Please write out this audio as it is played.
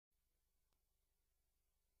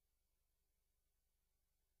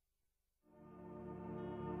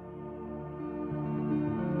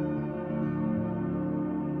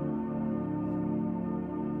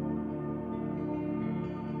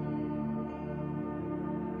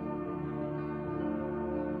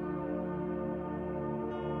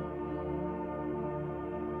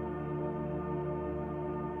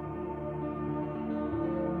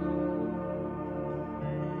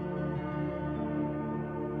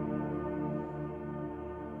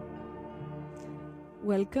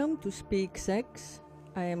Welcome to Speak Sex.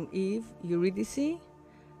 I am Eve Eurydice.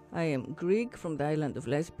 I am Greek from the island of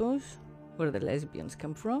Lesbos, where the lesbians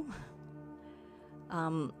come from.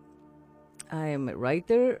 I am a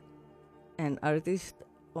writer and artist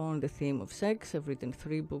on the theme of sex. I've written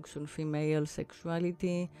 3 books on female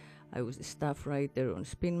sexuality. I was a staff writer on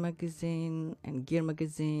Spin Magazine and Gear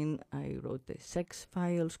Magazine. I wrote the Sex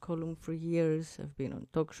Files column for years. I've been on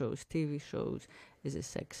talk shows, TV shows as a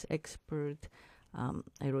sex expert.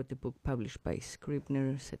 I wrote a book published by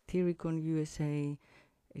Scribner, Satyricon USA,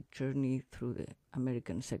 A Journey Through the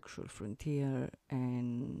American Sexual Frontier,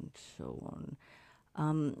 and so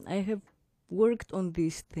on. I have worked on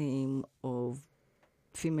this theme of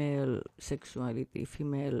female sexuality,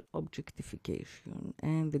 female objectification,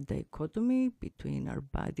 and the dichotomy between our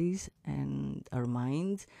bodies and our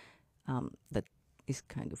minds that is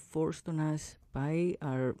kind of forced on us by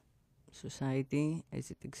our society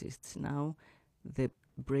as it exists now. The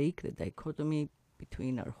dichotomy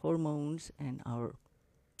between our hormones and our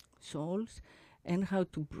souls, and how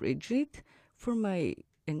to bridge it for my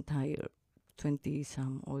entire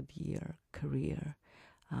 20-some-odd year career.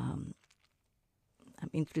 I'm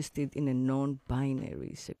interested in a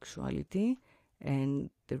non-binary sexuality, and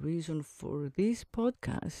the reason for this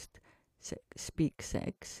podcast, Speak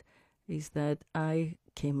Sex, is that I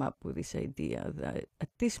came up with this idea that at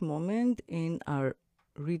this moment in our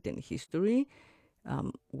written history,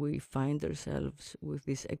 we find ourselves with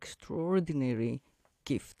this extraordinary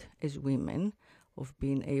gift as women of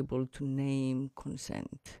being able to name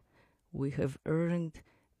consent. We have earned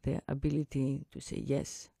the ability to say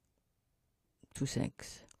yes to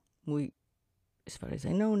sex. We, as far as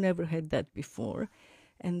I know, never had that before.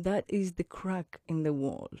 And that is the crack in the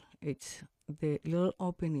wall. It's the little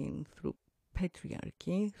opening through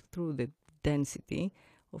patriarchy, through the density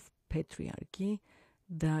of patriarchy,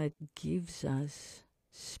 that gives us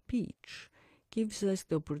speech, gives us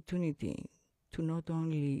the opportunity to not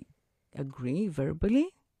only agree verbally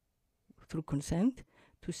through consent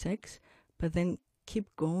to sex, but then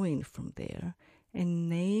keep going from there and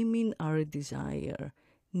naming our desire,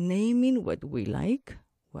 naming what we like,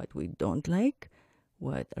 what we don't like,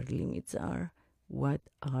 what our limits are, what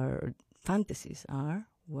our fantasies are,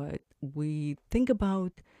 what we think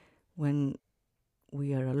about when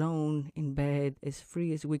we are alone in bed, as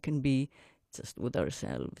free as we can be, just with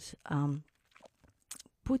ourselves.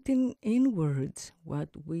 Putting in words what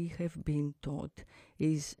we have been taught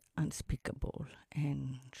is unspeakable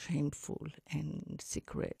and shameful and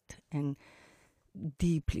secret and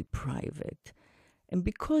deeply private. And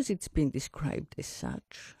because it's been described as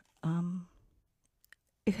such,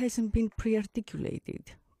 it hasn't been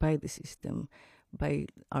pre-articulated by the system, by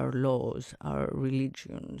our laws, our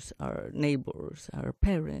religions, our neighbors, our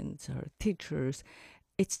parents, our teachers.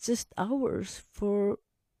 It's just ours for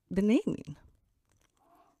the naming.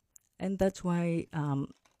 And that's why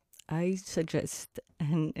I suggest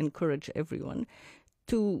and encourage everyone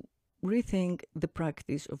to rethink the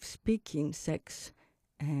practice of speaking sex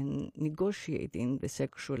and negotiating the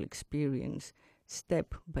sexual experience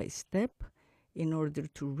step by step in order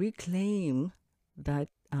to reclaim that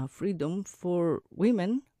freedom for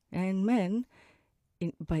women and men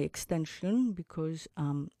by extension, because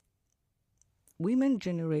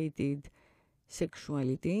women-generated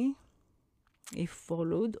sexuality, if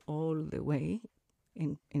followed all the way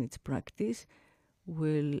in its practice,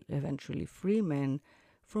 will eventually free men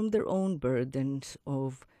from their own burdens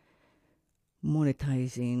of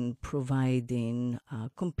monetizing, providing,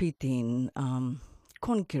 competing,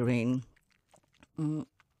 conquering,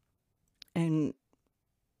 and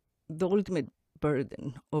the ultimate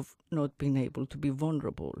burden of not being able to be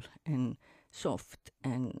vulnerable and soft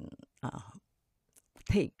and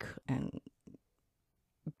take and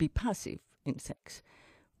be passive in sex,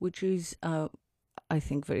 which is, I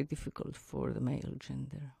think, very difficult for the male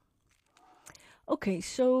gender. Okay,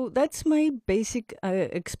 so that's my basic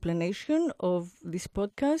explanation of this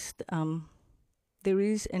podcast. There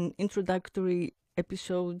is an introductory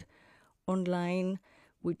episode online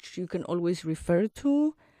which you can always refer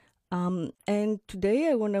to. And today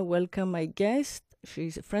I want to welcome my guest.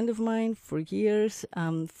 She's a friend of mine for years.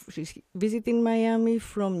 She's visiting Miami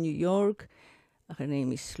from New York. Her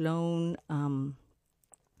name is Sloan.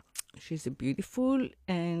 She's a beautiful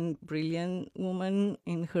and brilliant woman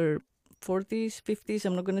in her 40s, 50s.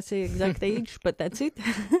 I'm not going to say exact age, but that's it.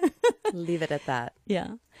 Leave it at that.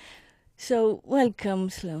 Yeah. So welcome,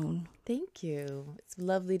 Sloan. Thank you. It's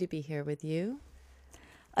lovely to be here with you.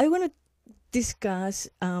 I want to discuss,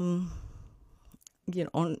 on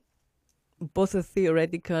both a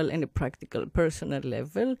theoretical and a practical, personal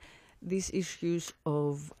level, these issues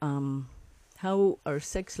of how our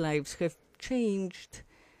sex lives have changed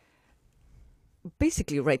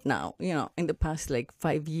basically right now, in the past like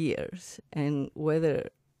 5 years, and whether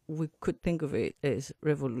we could think of it as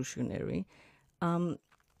revolutionary.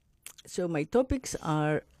 So my topics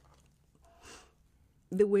are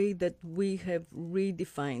the way that we have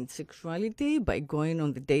redefined sexuality by going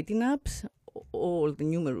on the dating apps, all the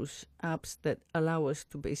numerous apps that allow us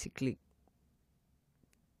to basically,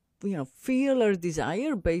 feel our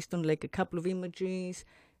desire based on like a couple of images,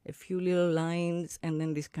 a few little lines, and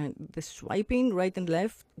then the swiping right and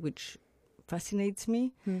left, which fascinates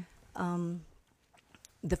me.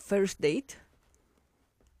 The first date,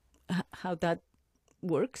 how that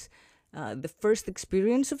works, the first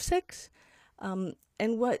experience of sex,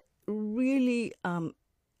 and what really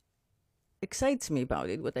excites me about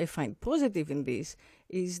it, what I find positive in this,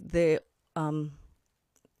 is the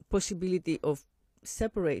possibility of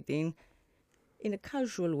separating in a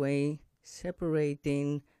casual way,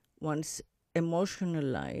 separating one's emotional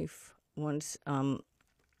life, one's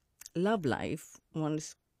love life,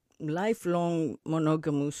 one's lifelong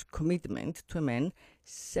monogamous commitment to a man,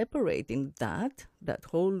 separating that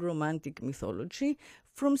whole romantic mythology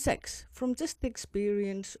from sex, from just the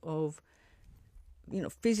experience of,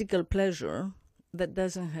 physical pleasure that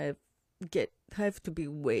doesn't have to be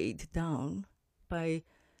weighed down by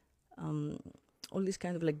all these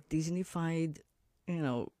kind of like Disney-fied,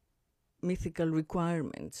 mythical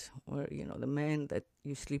requirements, where, the man that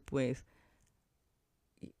you sleep with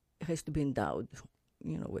has to be endowed,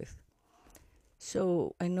 with.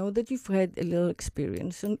 So I know that you've had a little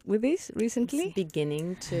experience with this recently. It's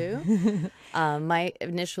beginning to. My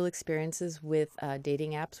initial experiences with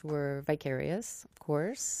dating apps were vicarious, of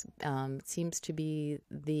course. It seems to be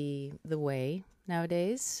the way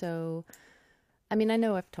nowadays. So, I mean, I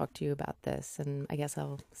know I've talked to you about this, and I guess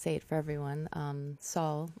I'll say it for everyone.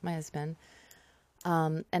 Saul, my husband,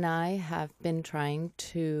 and I have been trying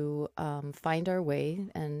to find our way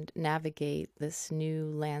and navigate this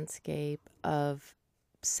new landscape of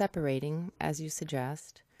separating, as you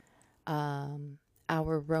suggest,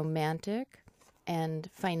 our romantic and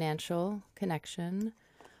financial connection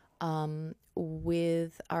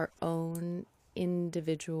with our own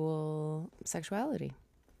individual sexuality.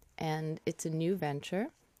 And it's a new venture.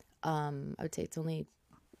 I would say it's only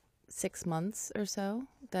 6 months or so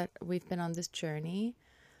that we've been on this journey.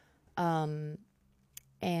 And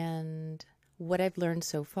what I've learned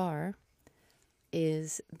so far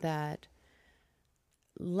is that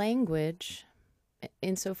language,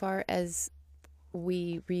 insofar as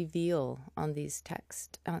we reveal on these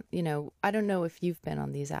texts, I don't know if you've been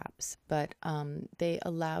on these apps, but they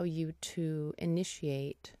allow you to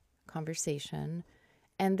initiate conversation,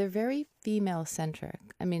 and they're very female-centric.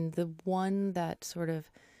 I mean, the one that sort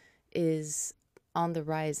of is on the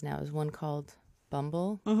rise now is one called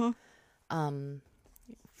Bumble,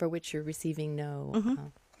 for which you're receiving no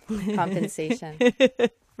compensation.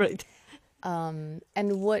 Right. And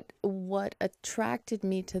what attracted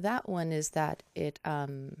me to that one is that it's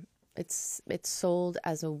sold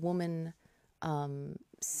as a woman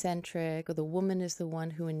centric, or the woman is the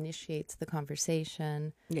one who initiates the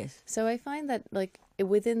conversation. Yes. So I find that like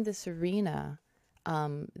within this arena,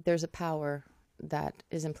 there's a power that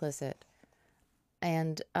is implicit,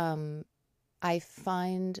 and I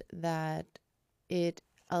find that it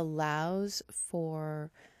allows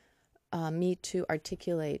for me to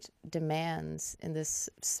articulate demands in this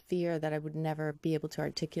sphere that I would never be able to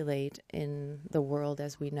articulate in the world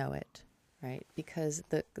as we know it, right? Because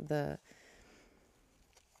the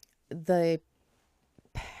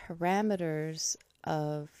parameters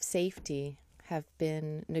of safety have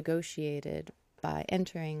been negotiated by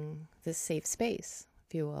entering this safe space,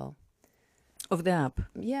 if you will. Of the app.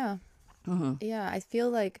 Yeah. Yeah, I feel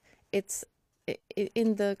like it's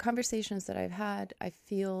in the conversations that I've had, I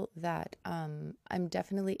feel that I'm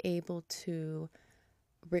definitely able to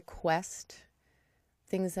request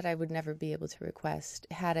things that I would never be able to request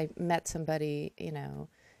had I met somebody, in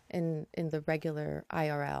the regular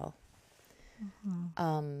IRL.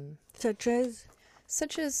 Such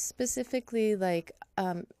as specifically like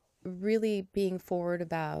really being forward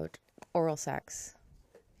about oral sex,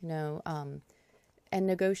 and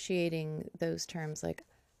negotiating those terms, like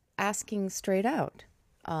asking straight out,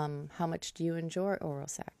 how much do you enjoy oral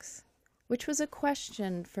sex? Which was a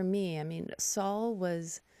question for me. I mean, Saul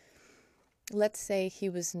was, let's say he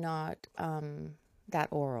was not that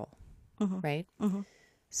oral, right?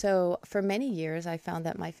 So for many years, I found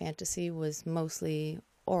that my fantasy was mostly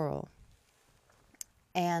oral.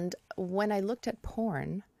 And when I looked at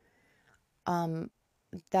porn,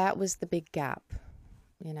 that was the big gap,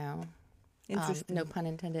 Interesting. No pun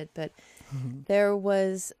intended, but there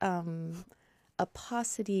was a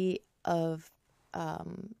paucity of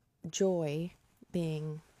joy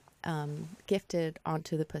being gifted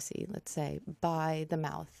onto the pussy, let's say, by the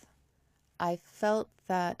mouth. I felt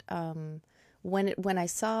that when I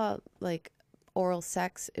saw like oral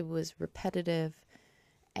sex, it was repetitive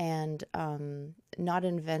and not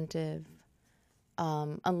inventive,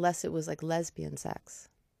 unless it was like lesbian sex.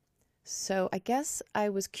 So I guess I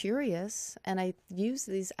was curious, and I used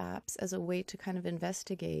these apps as a way to kind of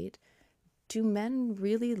investigate, do men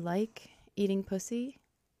really like eating pussy?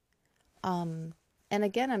 And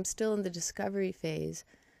again, I'm still in the discovery phase,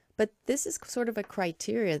 but this is sort of a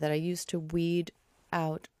criteria that I use to weed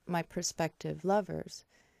out my prospective lovers.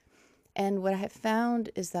 And what I have found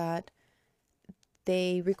is that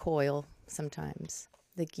they recoil sometimes.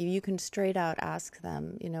 Like you can straight out ask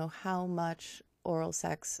them, how much oral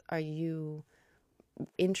sex are you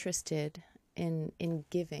interested in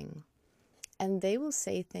giving? And they will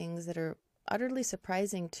say things that are utterly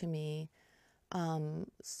surprising to me,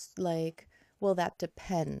 like, well, that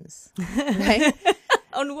depends, right?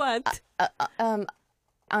 On what?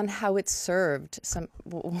 On how it's served,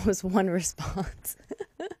 was one response.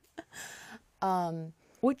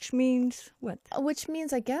 Which means what? Which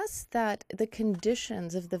means, I guess, that the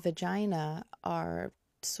conditions of the vagina are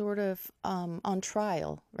sort of on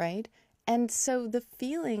trial, right? And so the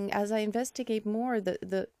feeling, as I investigate more,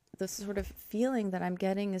 the sort of feeling that I'm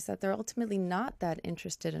getting is that they're ultimately not that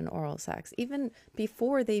interested in oral sex. Even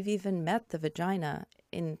before they've even met the vagina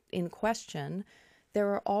in question, there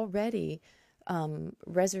are already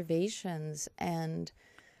reservations, and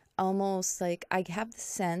almost like I have the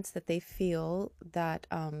sense that they feel that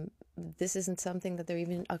this isn't something that they're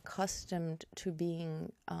even accustomed to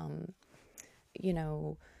being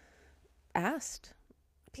asked.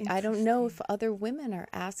 I don't know if other women are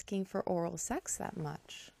asking for oral sex that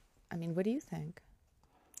much. I mean, what do you think?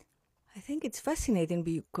 I think it's fascinating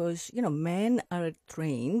because, men are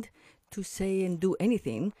trained to say and do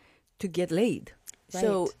anything to get laid. Right.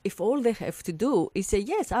 So if all they have to do is say,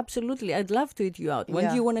 yes, absolutely, I'd love to eat you out. When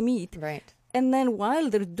do you want to meet? Right. And then while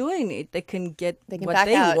they're doing it, they can get what back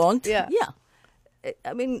they out. want. Yeah.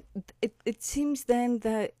 I mean, it seems then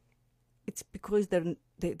that it's because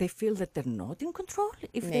they feel that they're not in control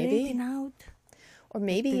if they're eating out. Or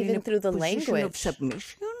maybe even through the language. Of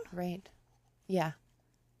submission. Right. Yeah.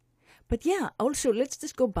 But also, let's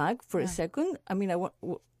just go back for a second. I mean,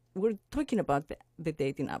 we're talking about the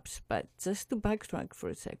dating apps, but just to backtrack for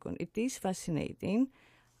a second, it is fascinating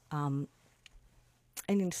and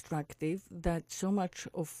instructive that so much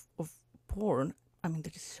of porn, I mean,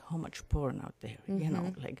 there is so much porn out there,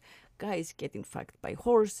 like guys getting fucked by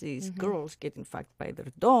horses, girls getting fucked by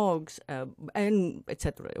their dogs, and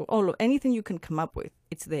etc. Anything you can come up with,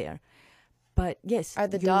 it's there. But yes, are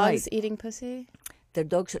the dogs eating pussy? The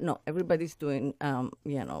dogs, no, everybody's doing,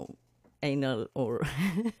 anal or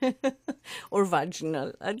or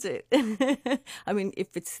vaginal. That's it. I mean,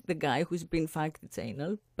 if it's the guy who's been fucked, it's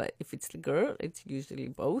anal. But if it's the girl, it's usually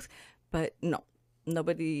both. But no,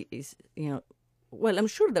 nobody is, well, I'm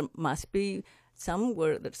sure there must be some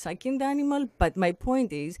where they're sucking the animal. But my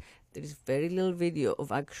point is, there is very little video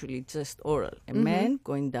of actually just oral. A man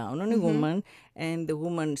going down on a woman and the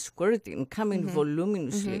woman squirting, coming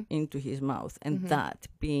voluminously into his mouth. And that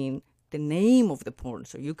being the name of the porn.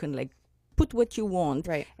 So you can put what you want,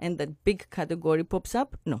 right, and that big category pops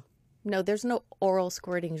up. No, there's no oral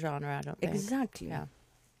squirting genre, I don't think. Exactly. Yeah.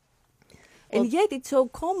 And yet it's so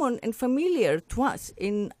common and familiar to us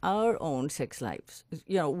in our own sex lives,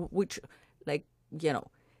 which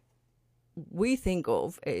we think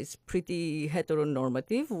of as pretty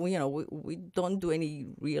heteronormative. We don't do any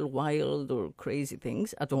real wild or crazy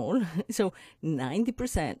things at all. So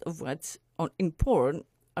 90% of what's in porn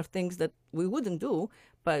are things that we wouldn't do,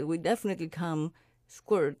 but we definitely come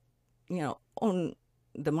squirt, on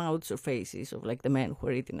the mouths or faces of the men who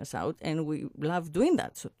are eating us out, and we love doing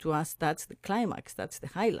that. So to us, that's the climax, that's the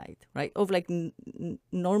highlight, right, of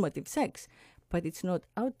normative sex, but it's not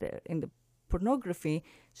out there in the pornography.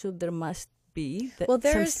 So there must be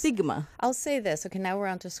some stigma. I'll say this. Okay, now we're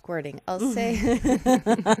on to squirting. I'll say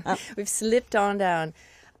we've slipped on down.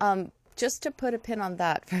 Just to put a pin on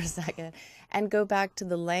that for a second and go back to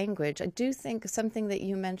the language, I do think something that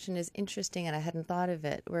you mentioned is interesting, and I hadn't thought of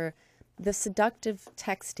it, where the seductive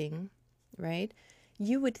texting, right?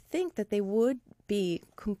 You would think that they would be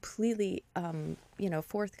completely,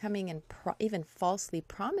 forthcoming and even falsely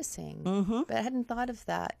promising. But I hadn't thought of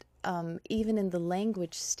that. Even in the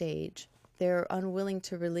language stage, they're unwilling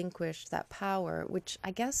to relinquish that power, which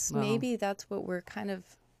I guess maybe that's what we're kind of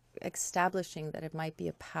establishing, that it might be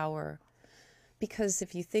a power because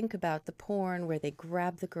if you think about the porn where they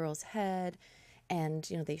grab the girl's head and,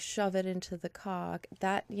 they shove it into the cock,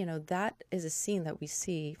 that, that is a scene that we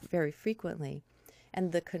see very frequently.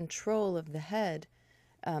 And the control of the head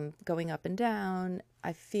going up and down,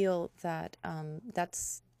 I feel that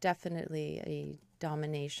that's definitely a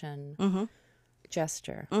domination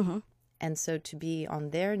gesture. And so to be on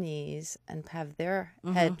their knees and have their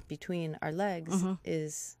head between our legs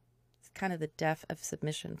is kind of the death of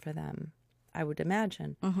submission for them, I would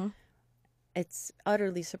imagine. It's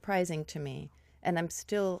utterly surprising to me. And I'm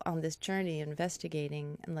still on this journey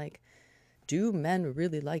investigating and like, do men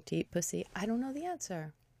really like to eat pussy? I don't know the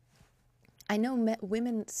answer. I know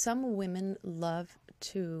some women love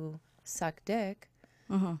to suck dick.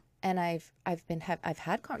 And I've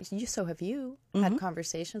had conversations. So have you had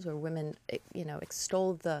conversations where women,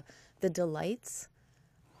 extol the delights?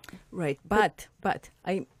 Right, but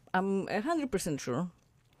I'm 100% sure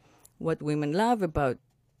what women love about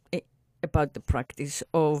the practice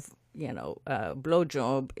of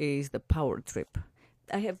blowjob is the power trip.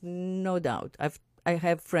 I have no doubt. I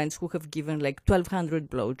have friends who have given like 1,200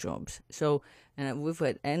 blowjobs. So, and we've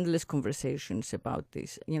had endless conversations about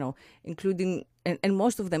this, including, and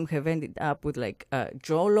most of them have ended up with like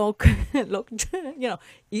jaw lock,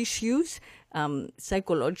 issues,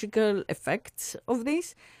 psychological effects of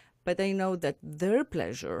this. But I know that their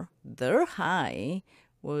pleasure, their high,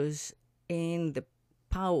 was in the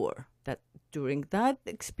power that during that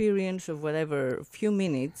experience of whatever few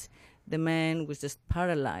minutes, the man was just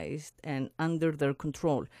paralyzed and under their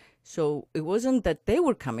control. So it wasn't that they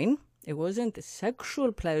were coming. It wasn't a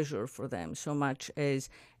sexual pleasure for them so much as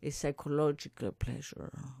a psychological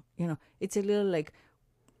pleasure. It's a little like,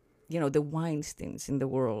 the Weinsteins in the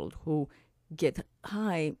world who get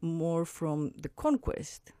high more from the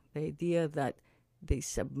conquest, the idea that they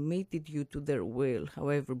submitted you to their will,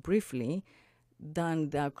 however briefly, than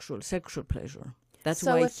the actual sexual pleasure. That's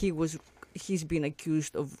why he's been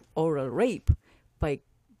accused of oral rape by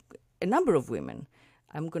a number of women.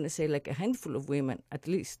 I'm going to say like a handful of women at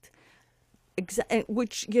least,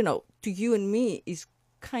 which, to you and me is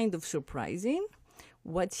kind of surprising.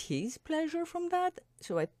 What's his pleasure from that?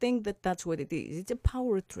 So I think that that's what it is. It's a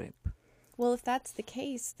power trip. Well, if that's the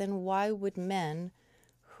case, then why would men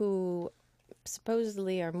who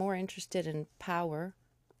supposedly are more interested in power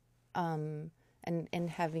and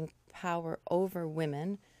having power over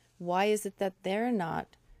women, why is it that they're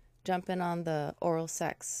not jumping on the oral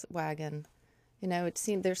sex wagon? It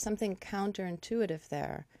seems there's something counterintuitive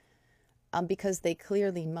there, because they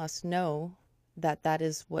clearly must know that that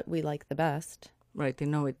is what we like the best. Right, they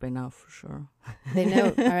know it by now for sure. They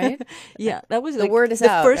know, all right? Yeah, that was the word is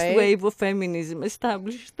out, the first right? wave of feminism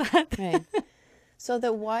established that. Right. So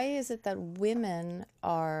that why is it that women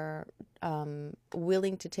are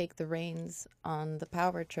willing to take the reins on the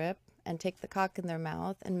power trip and take the cock in their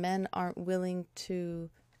mouth, and men aren't willing to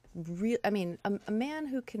a man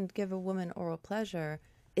who can give a woman oral pleasure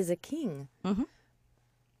is a king.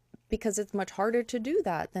 Because it's much harder to do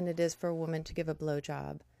that than it is for a woman to give a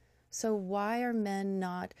blowjob. So why are men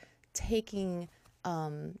not taking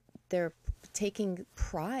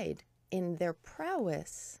pride in their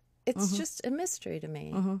prowess? It's just a mystery to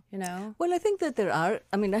me, Well, I think that there are.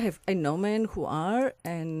 I know men who are,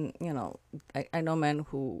 and I know men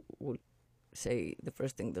who will say the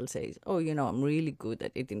first thing they'll say is, "Oh, I'm really good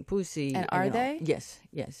at eating pussy." And are they? Yes.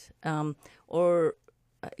 Or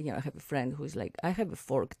I have a friend who's like, "I have a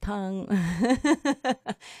forked tongue."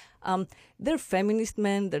 They're feminist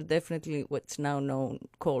men. They're definitely what's now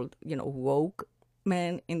called woke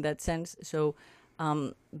men in that sense. So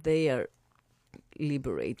they are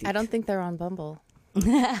liberated. I don't think they're on Bumble.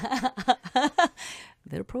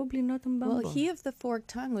 They're probably not on Bumble. Well, he of the forked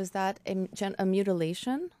tongue, was that a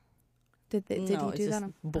mutilation? Did he do just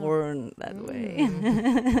that? Born that way.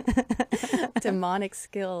 Demonic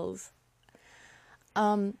skills.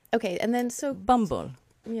 Okay, and then so Bumble.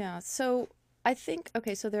 Yeah, so I think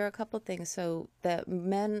so there are a couple of things. So the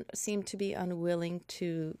men seem to be unwilling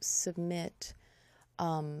to submit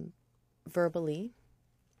verbally.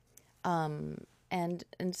 And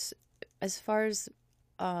as far as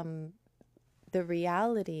the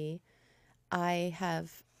reality,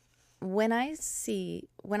 when I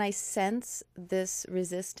sense this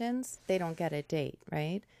resistance, they don't get a date,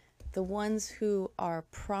 right? The ones who are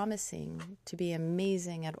promising to be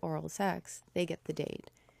amazing at oral sex, they get the date.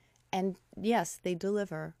 And yes, they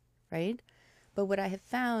deliver, right? But what I have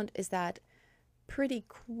found is that pretty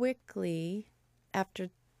quickly, after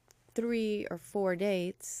 3 or 4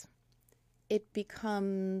 dates, it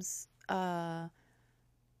becomes,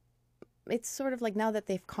 it's sort of like now that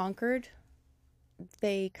they've conquered,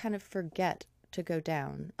 they kind of forget to go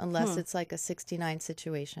down unless it's like a 69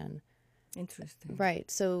 situation. Interesting. Right.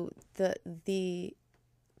 So the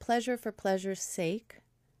pleasure for pleasure's sake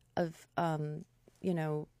of, cunnilingus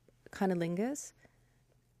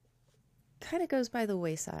kind of goes by the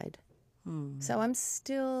wayside. So I'm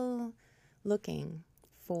still looking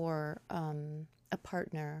for a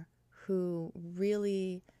partner who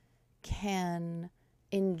really can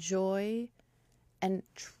enjoy and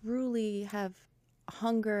truly have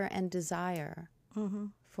hunger and desire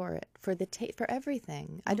for it, for for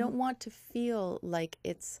everything. I don't want to feel like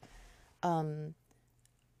it's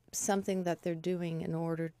something that they're doing in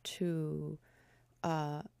order to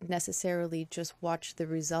necessarily just watch the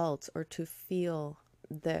results or to feel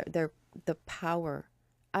the power.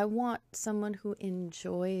 I want someone who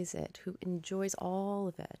enjoys it, who enjoys all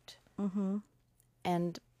of it.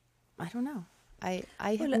 And I don't know. I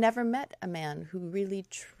have never met a man who really,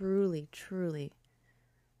 truly, truly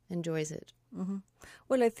enjoys it.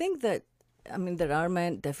 Well, I think that, there are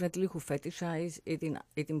men definitely who fetishize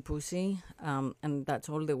eating pussy, and that's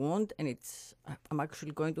all they want. And I'm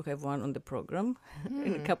actually going to have one on the program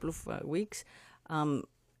in a couple of weeks. And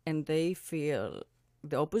they feel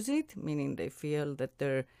the opposite, meaning they feel that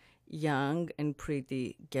their young and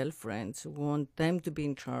pretty girlfriends want them to be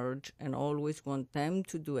in charge and always want them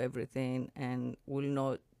to do everything and will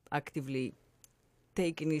not actively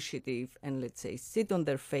take initiative and, let's say, sit on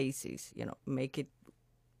their faces, make it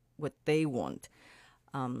what they want,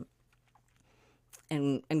 and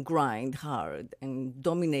grind hard and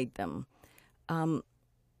dominate them.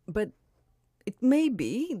 But it may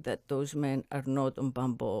be that those men are not on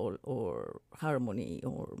Bumble or Harmony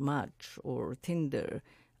or Match or Tinder.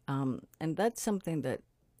 And that's something that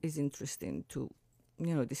is interesting to,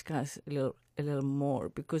 discuss a little more,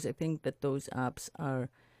 because I think that those apps are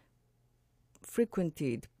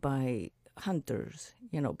frequented by hunters,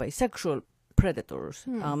 by sexual predators.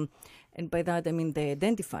 And by that, I mean, they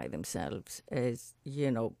identify themselves as,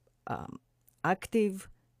 active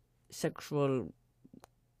sexual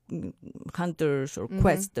hunters or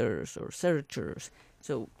questers or searchers.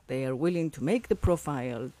 So they are willing to make the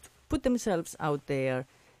profile, to put themselves out there.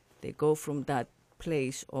 They go from that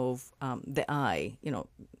place of the I,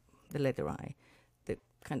 the letter I, the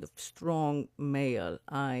kind of strong male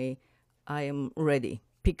I am ready,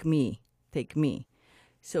 pick me, take me.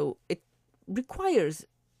 So it requires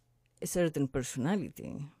a certain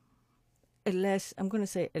personality, a less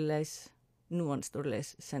nuanced or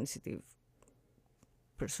less sensitive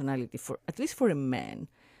personality, for at least for a man.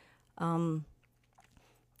 How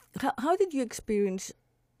did you experience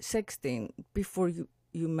sexting before you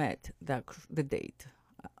met the date?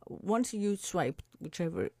 Once you swiped,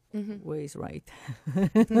 whichever way is right,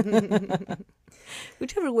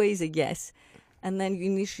 whichever way is a yes, and then you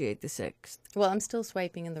initiate the sext. Well, I'm still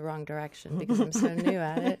swiping in the wrong direction because I'm so new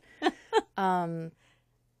at it.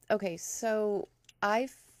 Okay, so I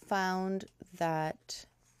found that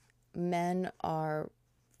men are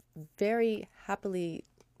very happily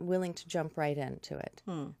willing to jump right into it,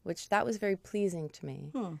 which that was very pleasing to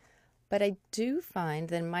me. But I do find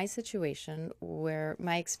that in my situation, where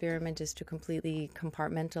my experiment is to completely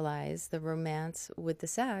compartmentalize the romance with the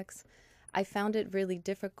sex, I found it really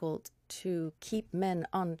difficult to keep men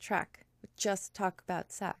on track, just talk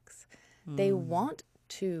about sex. They want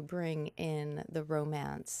to bring in the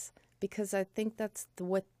romance because I think that's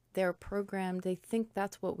what they're programmed. They think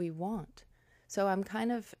that's what we want. So I'm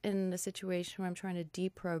kind of in a situation where I'm trying to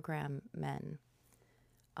deprogram men.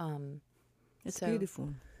 It's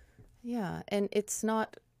beautiful. Yeah, and it's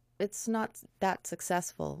not that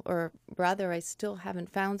successful, or rather I still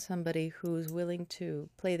haven't found somebody who's willing to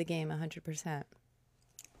play the game 100%.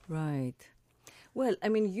 Right. Well, I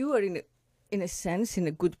mean, you are in a sense in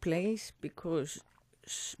a good place because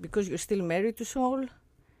you're still married to Saul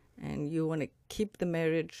and you want to keep the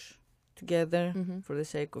marriage together for the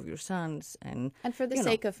sake of your sons and for the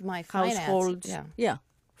sake of my households. Yeah,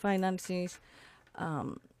 finances.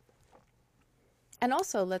 And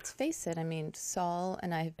also, let's face it, I mean, Saul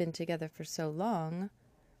and I have been together for so long,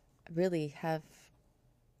 really have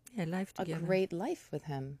life a together. great life with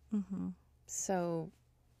him. So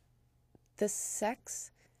the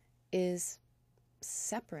sex is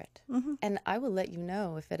separate. And I will let you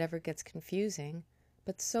know if it ever gets confusing.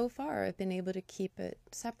 But so far, I've been able to keep it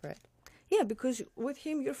separate. Yeah, because with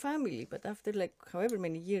him, you're family. But after however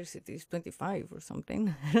many years it is, 25 or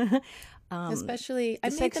something. Especially,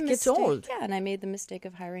 the sex gets old. Yeah, and I made the mistake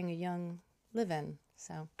of hiring a young live-in.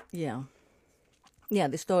 So yeah,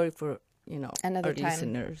 the story for another our time.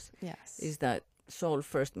 Listeners is that Saul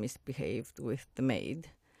first misbehaved with the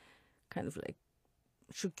maid, kind of like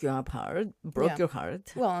shook you up hard, broke Yeah. your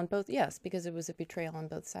heart. Well, on both, yes, because it was a betrayal on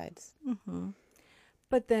both sides.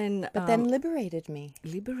 But then, But then liberated me,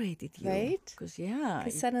 liberated you, right? Because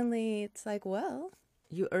Because suddenly it's like, well,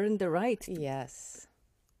 you earned the right to yes,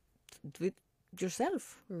 do it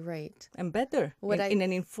yourself right. and better in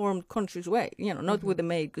an informed, conscious way. You know, not with a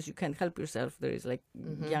maid because you can't help yourself. There is like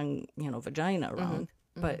young, vagina around,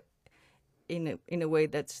 but in a way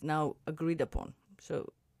that's now agreed upon.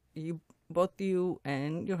 So both you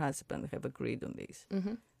and your husband have agreed on this.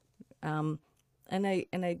 And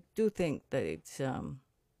I do think that it's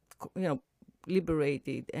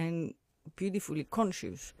liberated and beautifully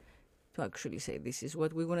conscious to actually say, this is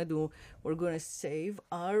what we're going to do. We're going to save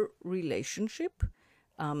our relationship.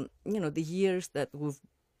 The years that we've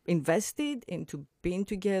invested into being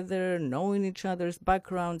together, knowing each other's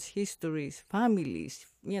backgrounds, histories, families,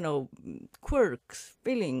 quirks,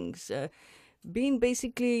 feelings, being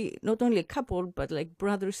basically not only a couple, but like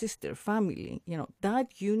brother, sister, family.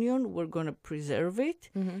 That union, we're going to preserve it.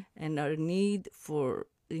 And our need for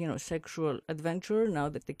sexual adventure, now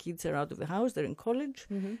that the kids are out of the house, they're in college,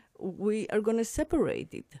 we are going to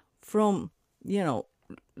separate it from,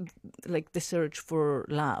 like the search for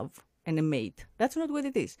love and a mate. That's not what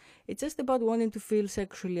it is. It's just about wanting to feel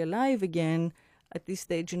sexually alive again at this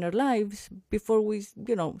stage in our lives before we,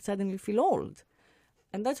 suddenly feel old.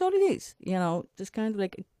 And that's all it is, just kind of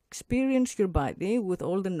like experience your body with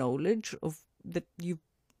all the knowledge that you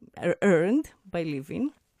earned by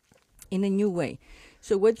living in a new way.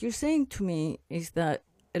 So what you're saying to me is that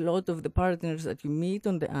a lot of the partners that you meet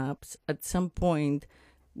on the apps at some point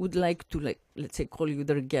would like to, like, let's say, call you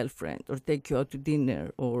their girlfriend or take you out to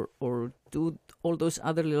dinner or do all those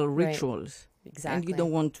other little rituals. Right. Exactly. And you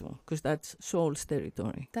don't want to, because that's soul's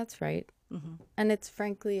territory. That's right. And it's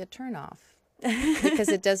frankly a turnoff because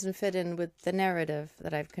it doesn't fit in with the narrative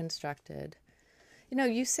that I've constructed.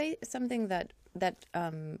 You say something that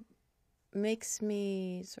makes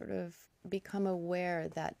me sort of become aware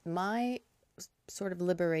that my sort of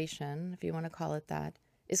liberation, if you want to call it that,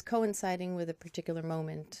 is coinciding with a particular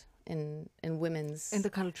moment in women's... In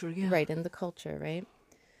the culture, yeah. Right, in the culture, right?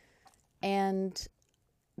 And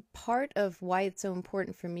part of why it's so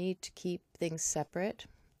important for me to keep things separate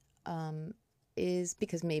is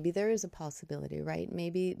because maybe there is a possibility, right?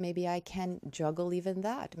 Maybe I can juggle even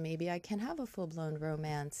that. Maybe I can have a full-blown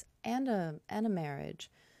romance and a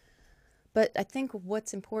marriage. But I think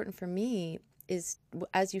what's important for me is,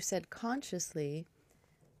 as you said, consciously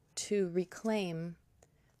to reclaim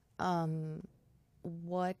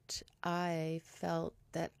what I felt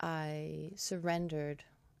that I surrendered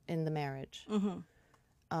in the marriage.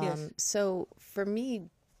 Yes. So for me,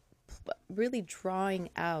 really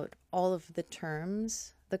drawing out all of the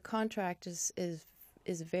terms, the contract is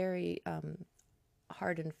very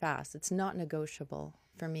hard and fast. It's not negotiable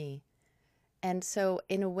for me. And so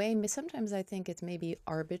in a way, sometimes I think it's maybe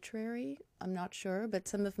arbitrary. I'm not sure. But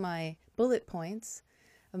some of my bullet points,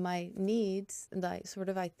 my needs, and I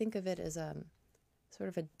think of it as a sort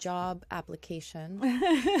of a job application.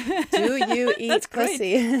 Do you eat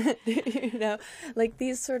pussy? Like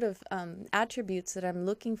these sort of attributes that I'm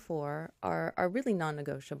looking for are really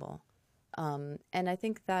non-negotiable. And I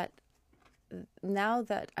think that now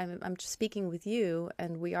that I'm speaking with you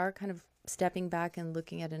and we are kind of stepping back and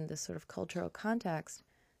looking at it in this sort of cultural context,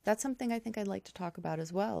 that's something I think I'd like to talk about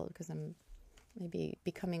as well, because I'm maybe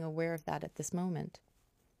becoming aware of that at this moment.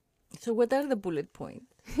 So what are the bullet points?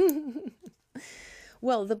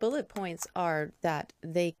 Well, the bullet points are that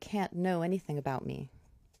they can't know anything about me,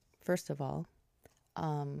 first of all.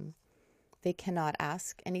 They cannot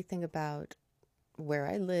ask anything about where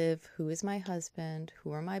I live, who is my husband,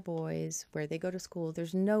 who are my boys, where they go to school.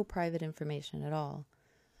 There's no private information at all.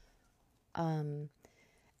 And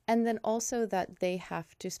then also that they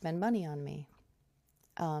have to spend money on me,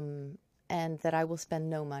 and that I will spend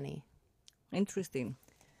no money. Interesting.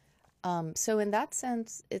 So in that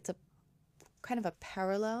sense, it's a kind of a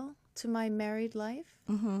parallel to my married life.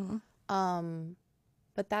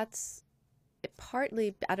 But that's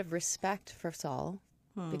partly out of respect for Saul,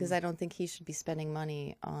 because I don't think he should be spending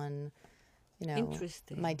money on,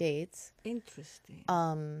 my dates. Interesting.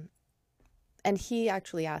 And he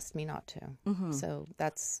actually asked me not to. So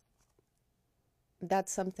that's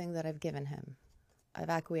something that I've given him. I've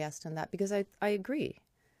acquiesced in that because I agree.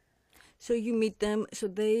 So you meet them, so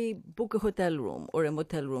they book a hotel room or a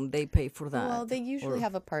motel room, they pay for that? Well, they usually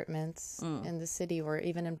have apartments in the city or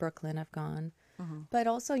even in Brooklyn I've gone. But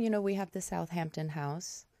also, we have the Southampton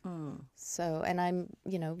house. So, and I'm,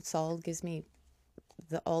 Saul gives me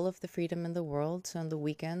all of the freedom in the world. So on the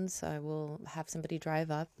weekends, I will have somebody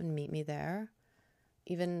drive up and meet me there.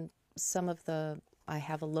 Even some of the I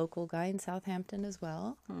have a local guy in Southampton as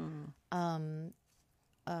well. I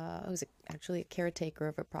was actually a caretaker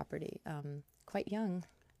of a property, quite young.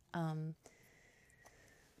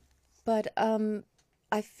 But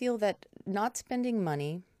I feel that not spending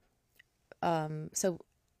money, and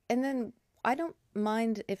then I don't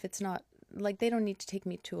mind if it's not, like, they don't need to take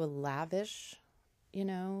me to a lavish,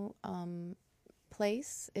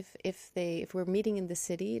 place. If we're meeting in the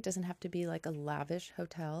city, it doesn't have to be like a lavish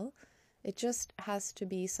hotel. It just has to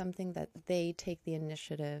be something that they take the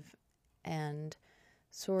initiative and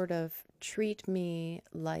sort of treat me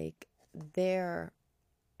like their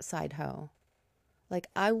side hoe. Like,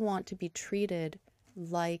 I want to be treated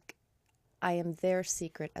like I am their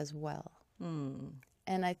secret as well.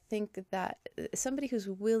 And I think that somebody who's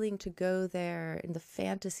willing to go there in the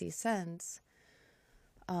fantasy sense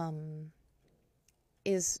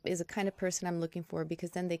is a kind of person I'm looking for,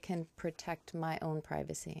 because then they can protect my own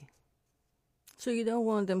privacy. So you don't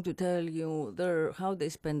want them to tell you how they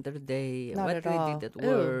spend their day, Not what at they all. did at Ooh,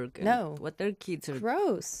 work, and no. what their kids are.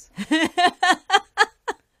 Gross.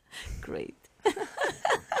 Great.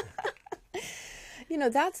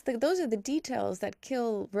 Those are the details that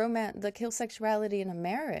kill romance, that kill sexuality in a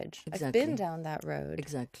marriage. Exactly. I've been down that road.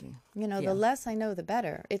 Exactly. The less I know, the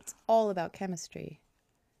better. It's all about chemistry.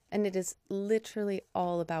 And it is literally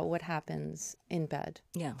all about what happens in bed.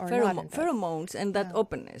 Yeah, or not in bed. pheromones and that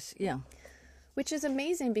openness. Yeah. Which is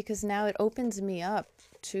amazing, because now it opens me up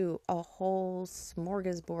to a whole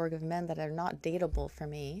smorgasbord of men that are not dateable for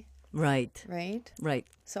me. Right. Right? Right.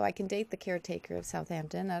 So I can date the caretaker of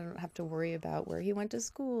Southampton. I don't have to worry about where he went to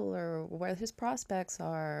school or where his prospects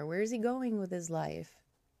are. Where is he going with his life?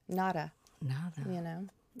 Nada.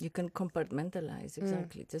 You can compartmentalize,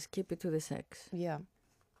 exactly. Just keep it to the sex. Yeah.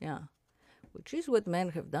 Yeah. Which is what men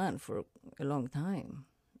have done for a long time.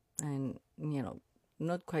 And,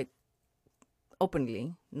 not quite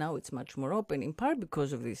openly. Now it's much more open, in part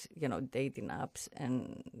because of these, dating apps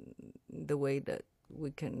and the way that we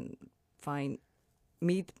can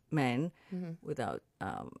meet men without,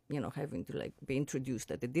 having to be introduced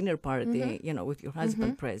at the dinner party, with your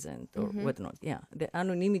husband present or whatnot. Yeah, the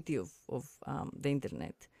anonymity of the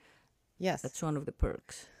internet. Yes. That's one of the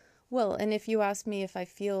perks. Well, and if you ask me if I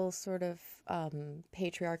feel sort of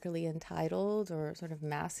patriarchally entitled or sort of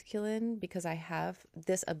masculine because I have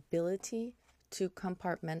this ability to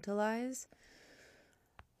compartmentalize,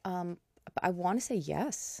 I want to say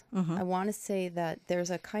yes. I want to say that there's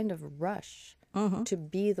a kind of rush to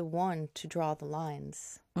be the one to draw the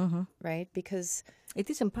lines, right? Because it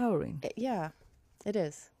is empowering. It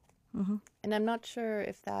is. And I'm not sure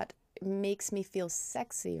if that makes me feel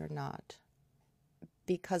sexy or not,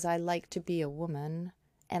 because I like to be a woman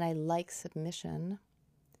and I like submission,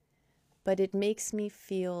 but it makes me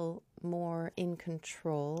feel more in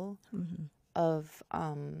control of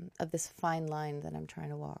this fine line that I'm trying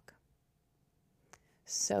to walk.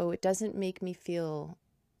 So it doesn't make me feel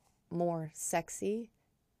more sexy.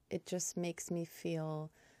 It just makes me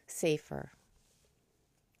feel safer,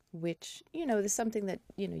 which, is something that,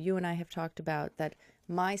 you and I have talked about, that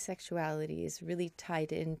my sexuality is really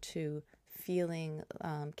tied into feeling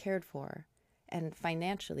cared for and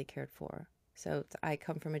financially cared for. So I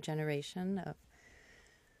come from a generation of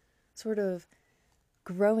sort of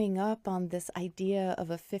growing up on this idea of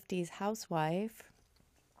a 50s housewife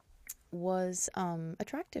was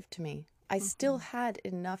attractive to me. I still had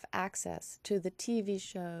enough access to the TV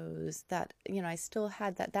shows that, I still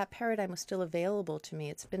had that paradigm was still available to me.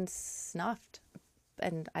 It's been snuffed.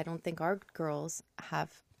 And I don't think our girls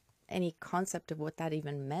have any concept of what that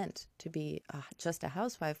even meant, to be just a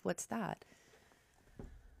housewife. What's that?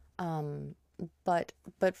 But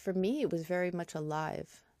for me, it was very much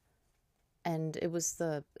alive. And it was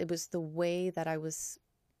the way that I was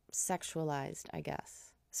sexualized, I guess.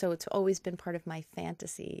 So it's always been part of my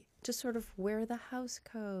fantasy to sort of wear the house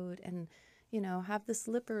coat and, have the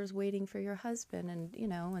slippers waiting for your husband. And,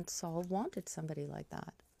 and Saul wanted somebody like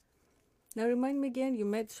that. Now, remind me again, you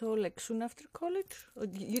met Saul soon after college? Or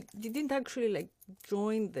you didn't actually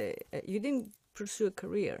join you didn't pursue a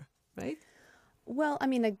career, right? Well, I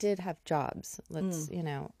mean, I did have jobs,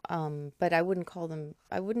 but I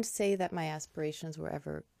wouldn't say that my aspirations were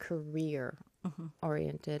ever career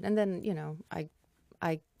oriented. And then,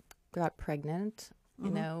 I got pregnant,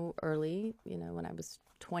 early, when I was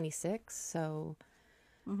 26. So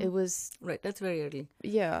it was... Right, that's very early.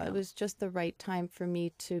 Yeah, it was just the right time for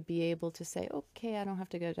me to be able to say, okay, I don't have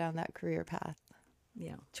to go down that career path.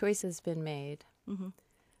 Yeah. Choice has been made.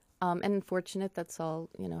 And fortunate that Saul,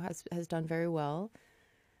 has done very well.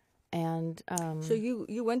 And so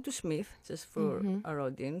you went to Smith, just for our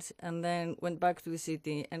audience, and then went back to the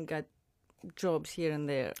city and got jobs here and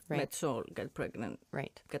there. Right. Met Sol, got pregnant,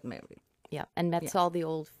 Right. got married. Yeah. And met Sol the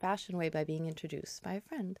old-fashioned way by being introduced by a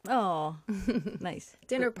friend. Oh, nice.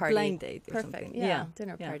 Dinner party. Blind date or Perfect. something. Yeah.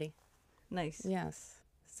 Dinner party. Nice. Yes.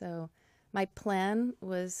 So my plan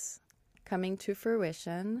was coming to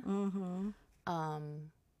fruition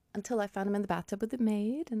until I found him in the bathtub with the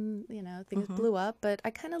maid, and things blew up. But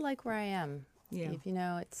I kind of like where I am. Yeah.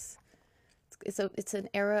 Steve. It's an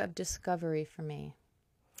era of discovery for me.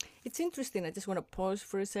 It's interesting. I just want to pause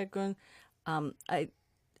for a second.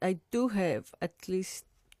 I do have at least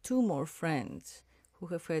 2 more friends who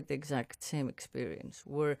have had the exact same experience,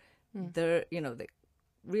 where they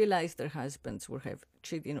realized their husbands were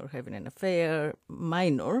cheating or having an affair,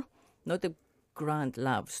 minor, not a grand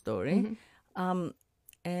love story.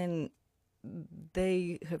 And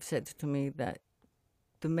they have said to me that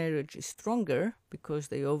the marriage is stronger because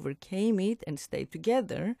they overcame it and stayed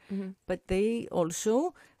together, but they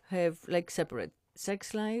also have separate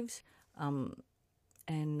sex lives,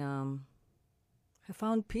 and have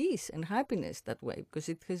found peace and happiness that way, because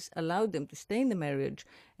it has allowed them to stay in the marriage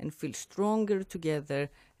and feel stronger together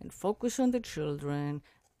and focus on the children,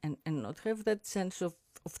 and not have that sense of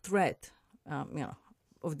threat,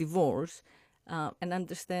 of divorce, and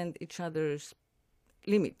understand each other's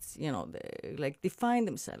limits, define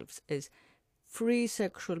themselves as free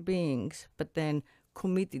sexual beings, but then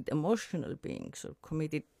committed emotional beings, or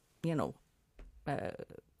committed,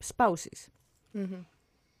 spouses.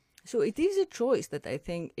 So it is a choice that I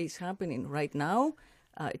think is happening right now.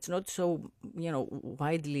 It's not so,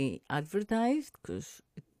 widely advertised, because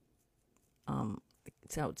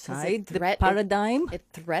it's outside the paradigm. It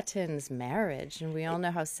threatens marriage, and we all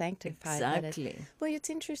know how sanctified that is. Exactly. Well, it's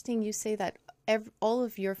interesting you say that. All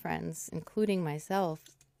of your friends, including myself,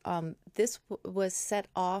 this was set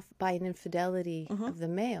off by an infidelity of the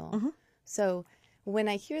male. So when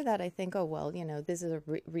I hear that, I think, oh, well, this is a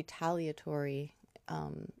retaliatory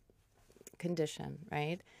condition,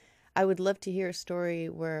 right? I would love to hear a story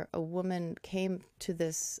where a woman came to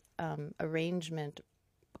this arrangement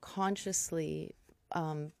consciously,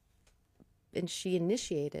 and she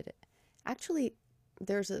initiated it. Actually,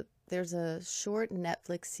 there's a short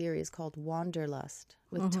Netflix series called Wanderlust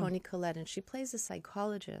with Toni Collette, and she plays a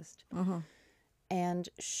psychologist. And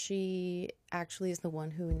she actually is the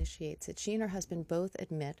one who initiates it. She and her husband both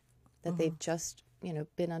admit that they've just,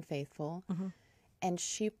 been unfaithful. And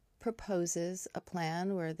she proposes a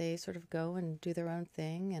plan where they sort of go and do their own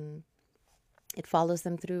thing, and it follows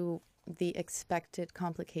them through the expected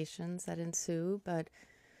complications that ensue. But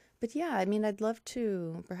yeah, I mean, I'd love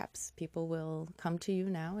to, perhaps people will come to you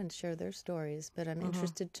now and share their stories, but I'm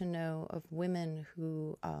interested to know of women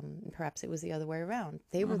who, perhaps it was the other way around.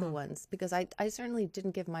 They were the ones, because I certainly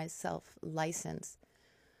didn't give myself license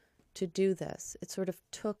to do this. It sort of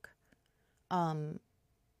took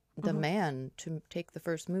the man to take the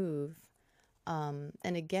first move. And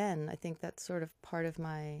again, I think that's sort of part of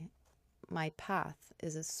my path,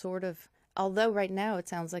 is a sort of, although right now it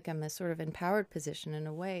sounds like I'm a sort of empowered position, in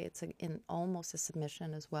a way, it's in almost a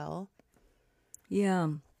submission as well. Yeah.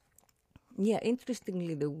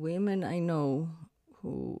 Interestingly, the women I know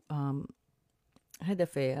who had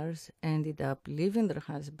affairs ended up leaving their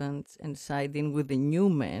husbands and siding with the new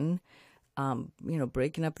men,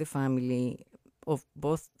 breaking up the family of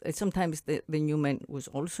both. Sometimes the new man was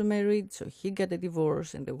also married, so he got a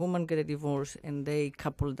divorce and the woman got a divorce, and they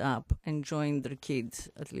coupled up and joined their kids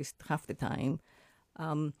at least half the time.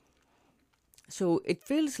 So it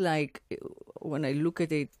feels like, when I look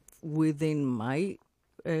at it within my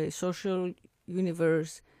social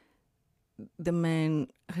universe, the men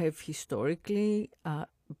have historically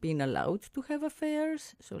been allowed to have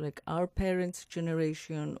affairs. So like our parents'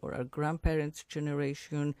 generation or our grandparents'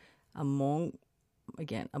 generation, among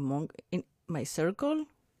in my circle,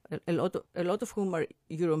 a lot of whom are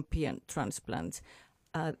European transplants,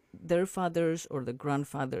 their fathers or the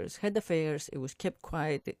grandfathers had affairs. It was kept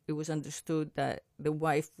quiet. It was understood that the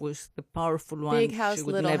wife was the powerful one. Big house,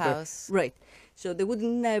 little house. Right. So they would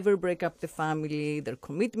never break up the family. Their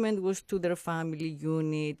commitment was to their family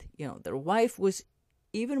unit. Their wife was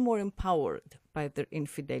even more empowered by their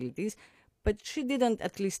infidelities, but she didn't,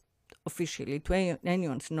 at least officially, to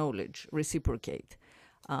anyone's knowledge, reciprocate.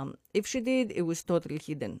 If she did, it was totally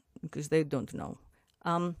hidden, because they don't know.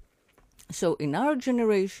 So in our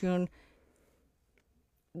generation,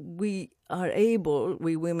 we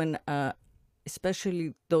women,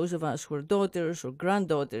 especially those of us who are daughters or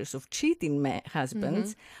granddaughters of cheating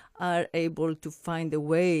husbands, are able to find a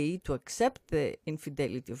way to accept the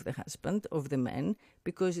infidelity of the husband, of the man,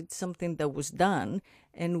 because it's something that was done,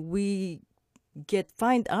 and we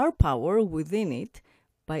find our power within it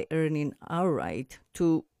by earning our right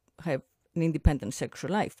to have an independent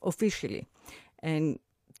sexual life officially. And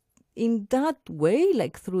in that way,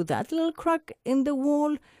 like through that little crack in the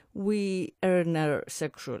wall, we earn our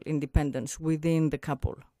sexual independence within the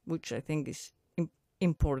couple, which I think is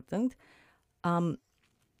important.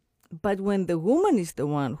 But when the woman is the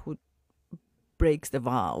one who breaks the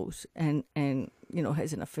vows and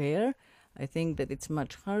has an affair, I think that it's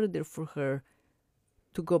much harder for her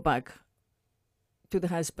to go back to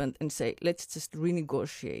the husband and say, let's just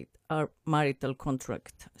renegotiate our marital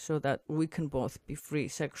contract so that we can both be free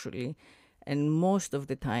sexually. And most of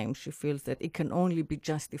the time she feels that it can only be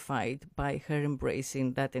justified by her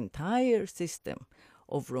embracing that entire system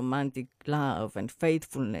of romantic love and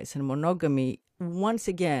faithfulness and monogamy once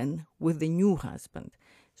again with the new husband.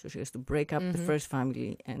 So she has to break up the first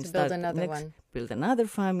family and to build another one. Build another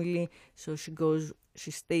family. So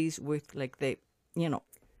she stays with like the,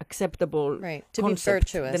 acceptable to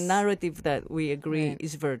concept, be virtuous. the narrative that we agree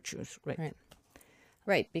is virtuous,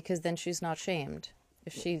 right, because then she's not shamed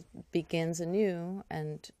if she begins anew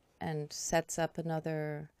and sets up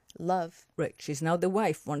another love. Right, she's now the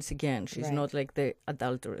wife once again. She's not like the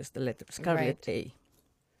adulteress, the letter Scarlet A.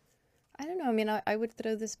 I don't know. I mean, I would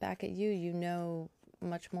throw this back at you. You know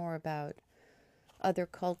much more about other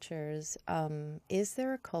cultures. Is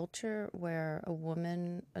there a culture where a woman,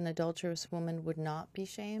 an adulterous woman, would not be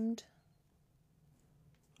shamed?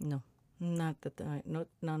 No, not that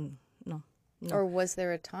none. No. Or was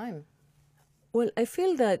there a time? Well, I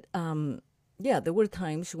feel that there were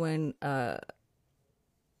times when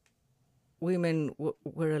women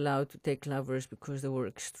were allowed to take lovers because they were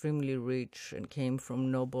extremely rich and came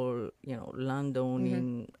from noble,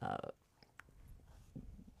 landowning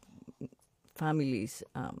families,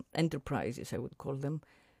 enterprises, I would call them.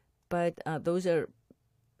 But those are,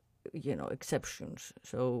 exceptions.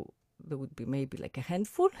 So there would be maybe like a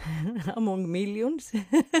handful among millions.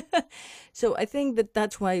 So I think that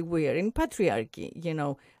that's why we are in patriarchy.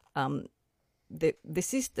 The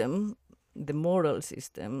system, the moral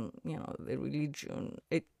system, the religion,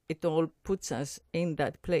 it all puts us in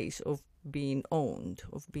that place of being owned,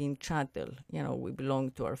 of being chattel. We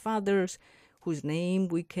belong to our fathers, whose name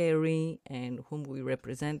we carry and whom we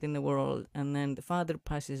represent in the world. And then the father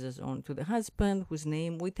passes us on to the husband, whose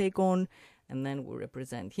name we take on, and then we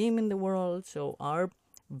represent him in the world. So our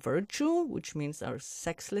virtue, which means our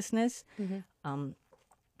sexlessness,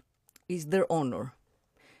 is their honor.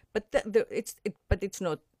 But it's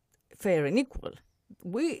not fair and equal.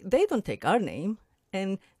 They don't take our name,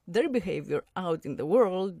 and their behavior out in the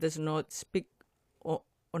world does not speak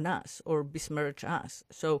on us or besmirch us.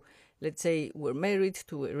 So let's say we're married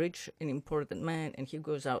to a rich and important man and he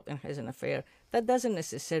goes out and has an affair. That doesn't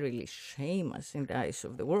necessarily shame us in the eyes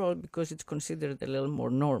of the world because it's considered a little more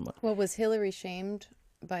normal. Well, was Hillary shamed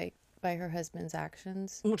by her husband's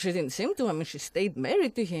actions? Well, she didn't seem to. I mean, she stayed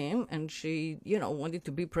married to him and she, wanted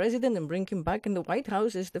to be president and bring him back in the White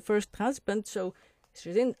House as the first husband. So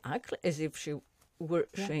she didn't act as if she were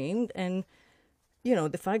shamed. And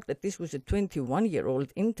the fact that this was a 21-year-old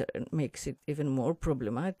intern makes it even more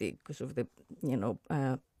problematic because of the,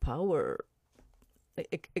 power,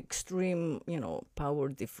 extreme, power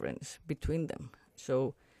difference between them.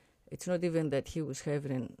 So it's not even that he was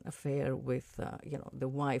having an affair with, the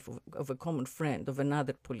wife of a common friend of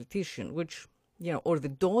another politician, which, or the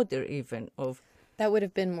daughter even of. That would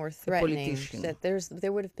have been more threatening. That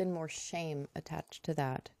there would have been more shame attached to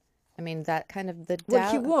that. I mean, that kind of the doubt.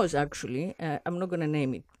 Well, he was actually. I'm not going to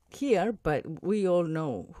name it here, but we all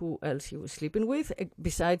know who else he was sleeping with.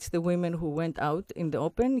 Besides the women who went out in the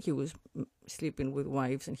open, he was sleeping with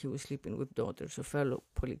wives and he was sleeping with daughters of fellow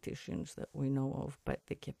politicians that we know of, but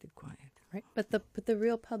they kept it quiet. Right, but the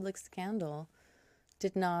real public scandal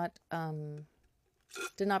did not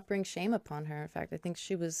bring shame upon her. In fact, I think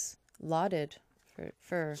she was lauded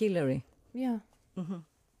for Hillary. Yeah. Mm-hmm.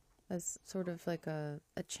 As sort of like a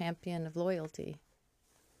champion of loyalty.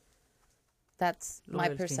 That's my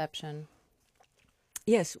perception.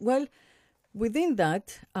 Yes, well, within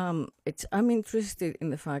that, I'm interested in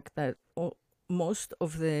the fact that most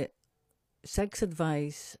of the sex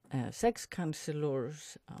advice, sex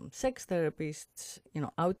counselors, sex therapists,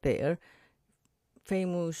 out there,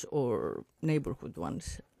 famous or neighborhood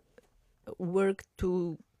ones, work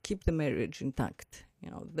to keep the marriage intact.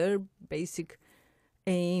 Their basic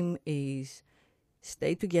aim is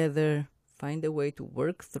stay together, find a way to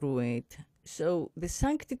work through it. So the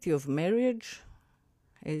sanctity of marriage,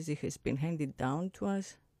 as it has been handed down to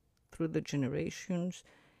us through the generations,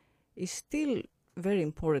 is still very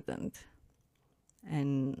important.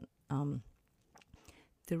 And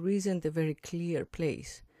there isn't a very clear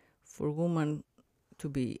place for women to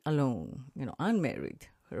be alone, unmarried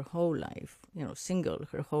her whole life, single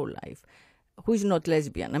her whole life, who is not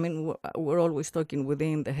lesbian. I mean, we're always talking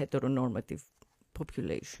within the heteronormative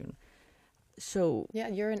population. So yeah,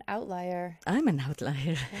 you're an outlier. I'm an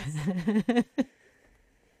outlier. Yes.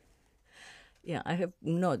 Yeah, I have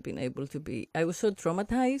not been able to be. I was so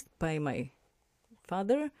traumatized by my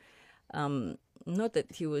father. Not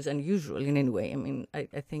that he was unusual in any way. I mean,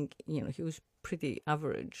 I think, he was pretty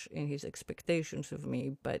average in his expectations of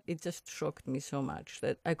me, but it just shocked me so much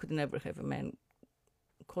that I could never have a man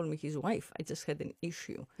call me his wife. I just had an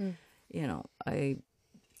issue. I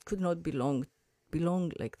could not belong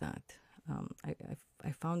like that.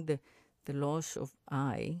 I found the loss of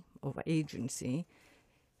agency,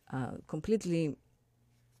 completely,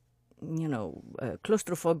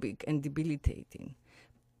 claustrophobic and debilitating.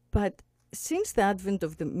 But since the advent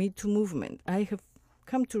of the Me Too movement, I have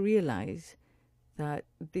come to realize that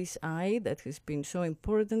this I that has been so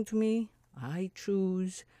important to me, I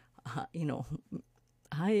choose, I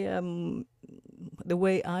am the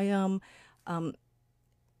way I am,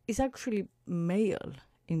 is actually male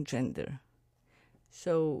in gender.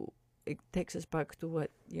 So it takes us back to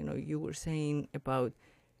what, you were saying about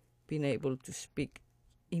being able to speak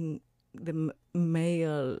in the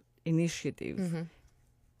male initiative. Mm-hmm.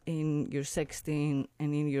 In your sexting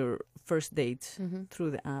and in your first dates Mm-hmm. through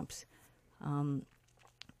the apps.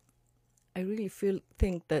 I really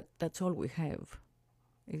think that that's all we have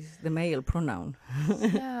is the male pronoun.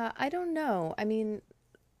 Yeah, I don't know. I mean,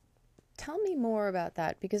 tell me more about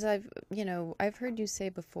that, because I've heard you say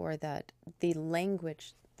before that the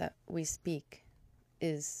language that we speak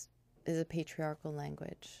is a patriarchal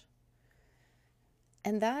language.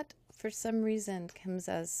 And that, for some reason, comes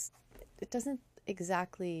as, it doesn't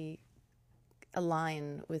exactly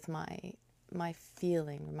align with my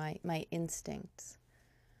feeling, my instincts.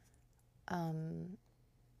 Can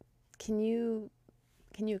you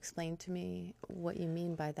explain to me what you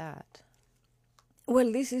mean by that?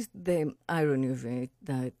 Well, this is the irony of it,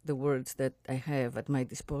 that the words that I have at my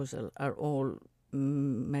disposal are all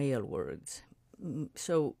male words.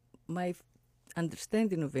 So my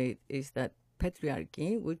understanding of it is that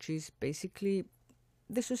patriarchy, which is basically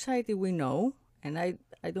the society we know, and I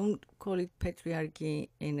don't call it patriarchy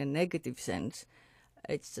in a negative sense,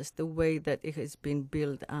 it's just the way that it has been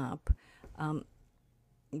built up.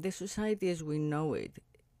 The society as we know it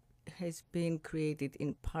has been created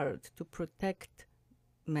in part to protect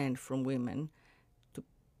men from women, to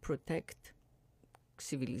protect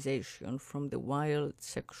civilization from the wild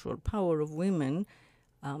sexual power of women,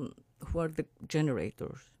 who are the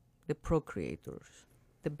generators, the procreators,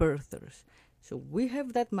 the birthers. So we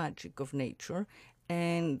have that magic of nature,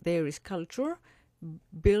 and there is culture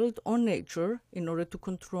built on nature in order to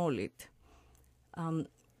control it.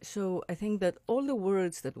 So I think that all the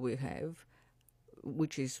words that we have,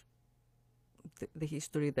 which is the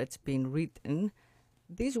history that's been written,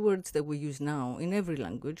 these words that we use now in every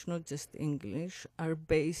language, not just English, are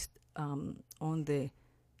based on the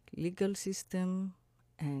legal system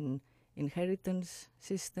and inheritance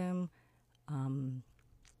system,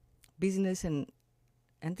 business and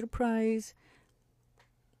enterprise,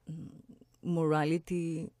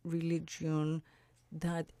 morality, religion,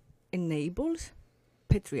 that enables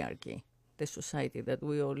patriarchy, the society that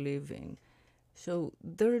we all live in. So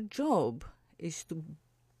their job is to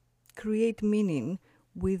create meaning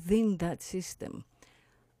within that system.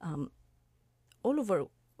 All of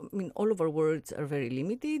our words are very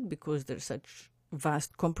limited because there's such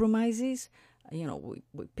vast compromises.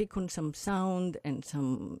 We pick on some sound and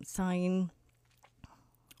some sign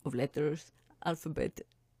of letters, alphabet,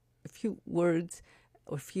 a few words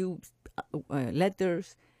or a few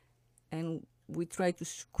letters, and we try to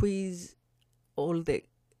squeeze all the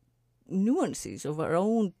nuances of our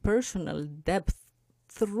own personal depth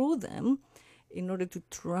through them in order to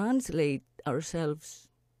translate ourselves,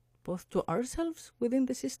 both to ourselves within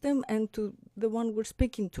the system and to the one we're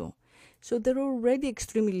speaking to. So they're already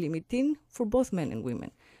extremely limiting for both men and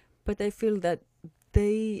women. But I feel that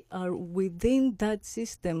they are within that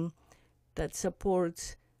system that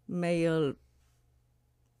supports male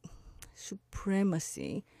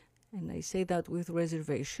supremacy. And I say that with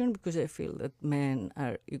reservation because I feel that men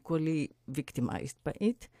are equally victimized by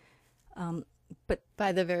it. But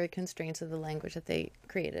by the very constraints of the language that they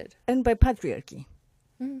created. And by patriarchy.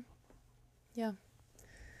 Mm. Yeah.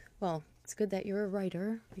 Well, it's good that you're a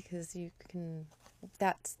writer because you can,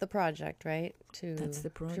 that's the project, right? That's the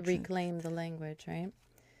project. To reclaim the language, right?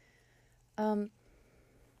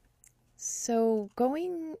 So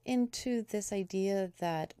going into this idea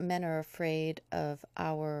that men are afraid of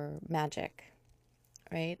our magic,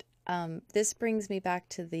 right? this brings me back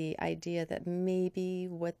to the idea that maybe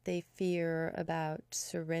what they fear about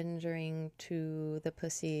surrendering to the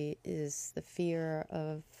pussy is the fear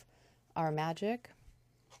of our magic.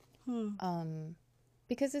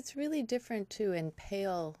 Because it's really different to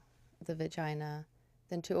impale the vagina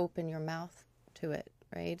than to open your mouth to it,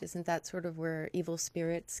 right? Isn't that sort of where evil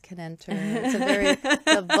spirits can enter? It's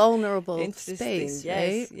a vulnerable space,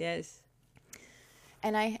 right? Yes.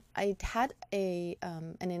 And I had an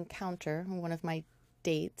encounter on one of my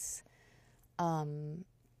dates, and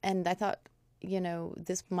I thought,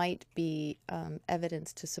 this might be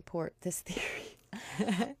evidence to support this theory.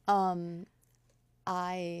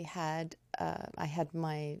 I had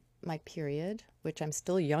my period, which I'm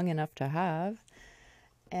still young enough to have,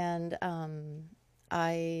 and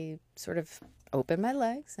I sort of opened my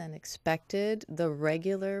legs and expected the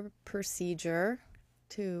regular procedure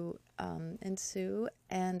to ensue,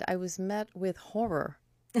 and I was met with horror.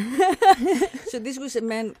 So this was a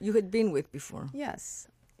man you had been with before? Yes.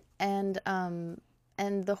 And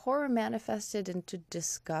the horror manifested into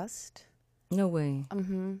disgust. No way.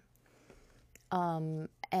 Mm-hmm.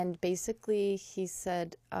 And basically he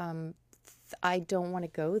said, I don't want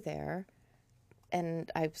to go there.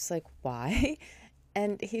 And I was like, why?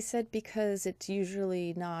 And he said, because it's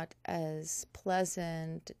usually not as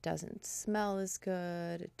pleasant, it doesn't smell as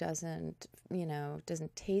good, it doesn't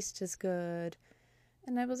taste as good.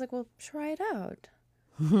 And I was like, well, try it out.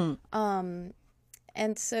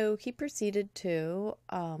 And so he proceeded to,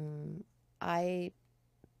 I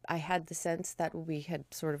had the sense that we had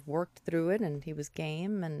sort of worked through it and he was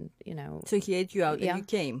game and, So he ate you out and you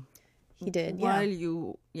came? He did, While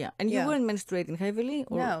you weren't menstruating heavily?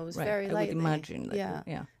 Or, no, it was very lightly. I would imagine.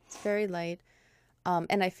 It's very light.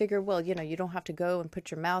 And I figured, well, you don't have to go and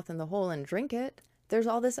put your mouth in the hole and drink it. There's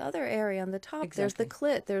all this other area on the top. Exactly. There's the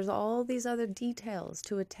clit. There's all these other details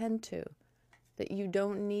to attend to that you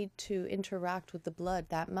don't need to interact with the blood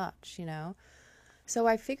that much, So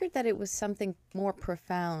I figured that it was something more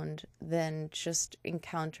profound than just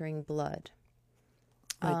encountering blood.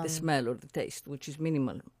 Like the smell or the taste, which is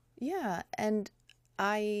minimal. Yeah, and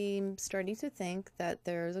I'm starting to think that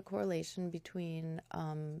there's a correlation between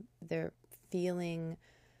their feeling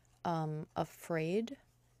afraid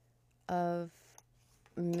of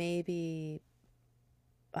maybe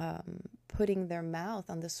putting their mouth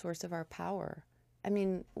on the source of our power. I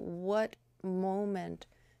mean, what moment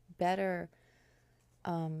better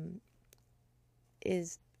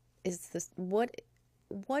is this?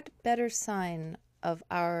 What better sign of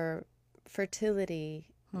our fertility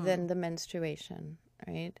than the menstruation,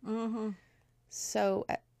 right? Mm-hmm. So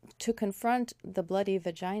to confront the bloody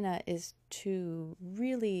vagina is to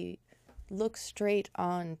really look straight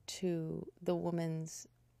on to the woman's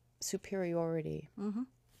superiority. Mm-hmm.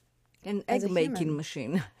 An egg-making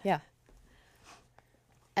machine. Yeah.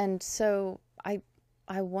 And so I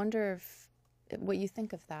wonder what you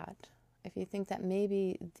think of that. If you think that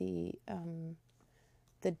maybe the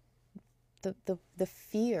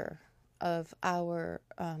fear of our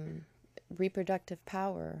reproductive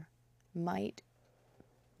power might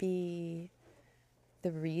be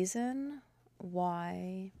the reason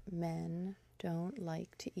why men don't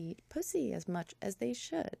like to eat pussy as much as they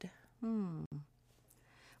should.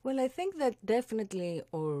 Well, I think that definitely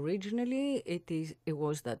originally it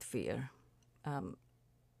was that fear.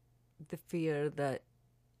 The fear that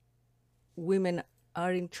women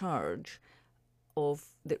are in charge of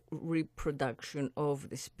the reproduction of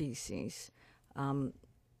the species.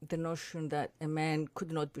 The notion that a man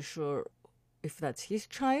could not be sure if that's his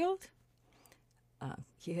child.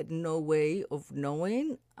 He had no way of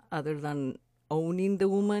knowing other than owning the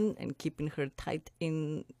woman and keeping her tight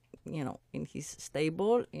in his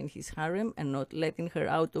stable, in his harem, and not letting her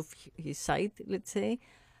out of his sight, let's say.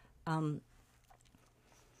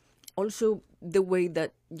 Also, the way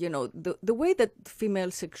that, the way that female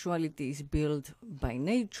sexuality is built by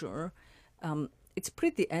nature, it's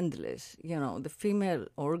pretty endless. The female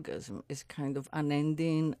orgasm is kind of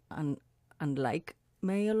unending, unlike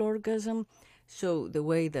male orgasm. So the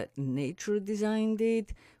way that nature designed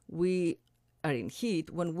it, we are in heat.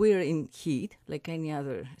 When we're in heat, like any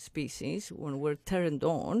other species, when we're turned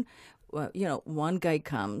on, one guy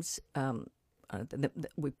comes,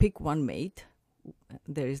 we pick one mate.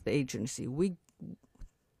 There is the agency. We,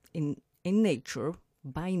 in nature,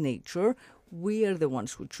 by nature, we are the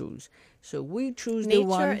ones who choose. So we choose the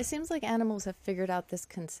one. It seems like animals have figured out this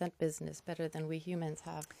consent business better than we humans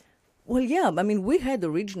have. Well, yeah. I mean, we had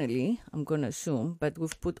originally, I'm going to assume, but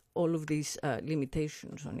we've put all of these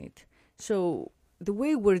limitations on it. So the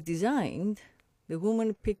way we're designed, the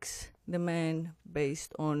woman picks the man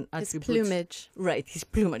based on His attributes. plumage. Right, his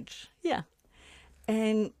plumage. Yeah.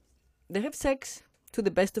 And they have sex to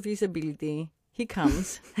the best of his ability. He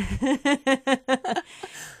comes.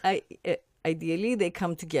 Ideally, they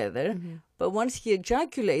come together. Mm-hmm. But once he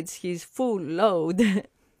ejaculates his full load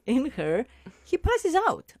in her, he passes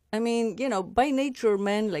out. I mean, by nature,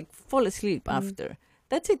 men like fall asleep after.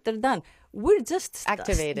 That's it. They're done. We're just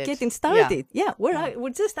Activated. getting started. Yeah, we're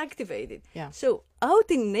just activated. Yeah. So out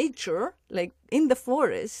in nature, like in the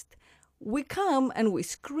forest, we come and we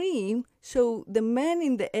scream. So the men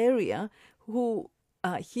in the area who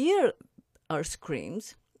hear our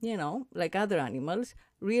screams, like other animals,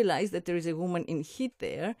 realize that there is a woman in heat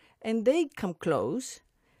there, and they come close.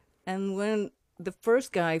 And when the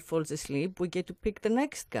first guy falls asleep, we get to pick the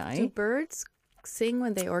next guy. Do birds sing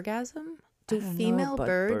when they orgasm? Do I don't know female about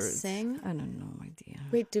birds sing? I don't know, my dear.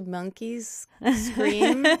 Wait, do monkeys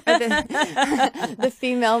scream? Are the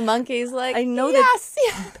female monkeys like, I know yes,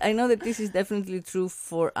 I know that this is definitely true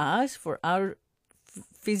for us, for our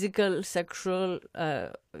physical, sexual,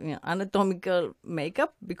 anatomical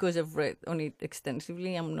makeup, because I've read on it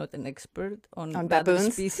extensively. I'm not an expert on other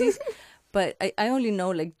baboons. species. But I only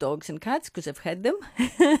know like dogs and cats because I've had them.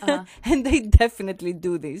 And they definitely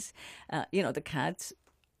do this. The cats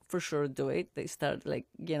for sure do it. They start like,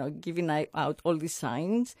 giving out all these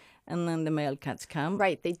signs, and then the male cats come.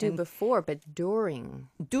 Right, they do before, but during.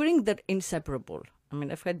 During, they're inseparable. I mean,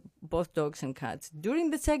 I've had both dogs and cats.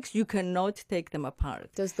 During the sex, you cannot take them apart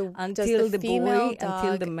until the boy,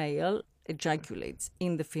 until the male ejaculates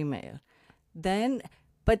in the female. Then,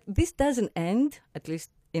 but this doesn't end, at least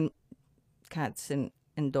in cats and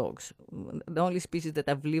dogs, the only species that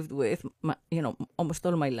I've lived with, almost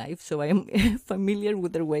all my life, so I am familiar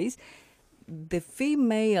with their ways. The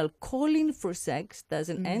female calling for sex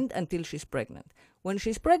doesn't end until she's pregnant. When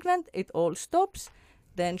she's pregnant, it all stops.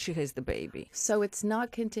 Then she has the baby. So it's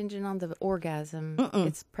not contingent on the orgasm.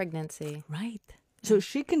 It's pregnancy. Right. So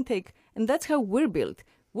she can take, and that's how we're built.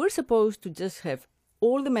 We're supposed to just have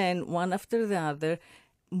all the men, one after the other.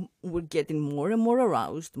 We're getting more and more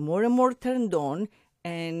aroused, more and more turned on,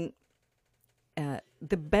 and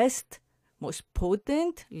the best, most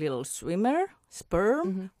potent little swimmer,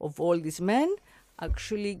 sperm of all these men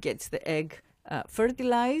actually gets the egg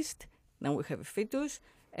fertilized. Then we have a fetus,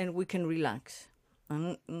 and we can relax.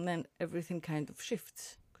 And then everything kind of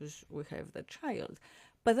shifts because we have the child.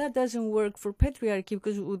 But that doesn't work for patriarchy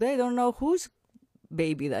because they don't know whose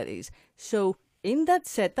baby that is. So in that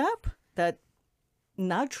setup, that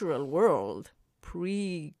natural world,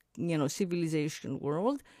 civilization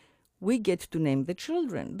world, we get to name the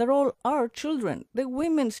children. They're all our children, the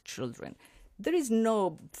women's children. There is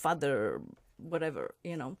no father, whatever,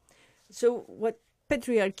 So what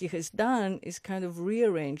patriarchy has done is kind of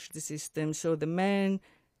rearrange the system so the men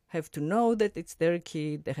have to know that it's their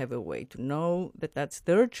kid. They have a way to know that that's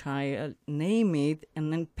their child, name it,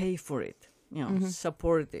 and then pay for it,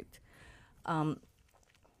 support it. And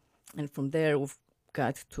from there, we've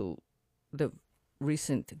got to the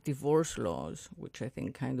recent divorce laws, which I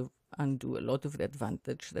think kind of undo a lot of the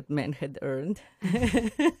advantage that men had earned.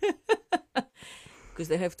 Because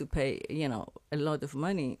they have to pay, a lot of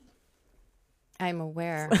money. I'm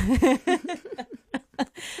aware.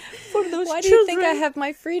 For those Why do children. you think I have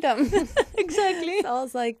my freedom? Exactly. So I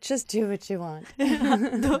was like, just do what you want.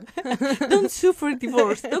 Don't sue for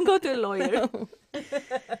divorce. Don't go to a lawyer.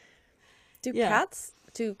 Do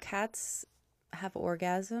cats have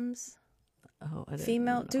orgasms? Oh, I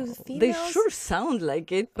don't Do know. females? They sure sound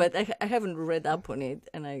like it, but I haven't read up on it,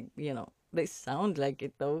 and they sound like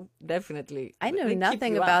it though. Definitely. I know They keep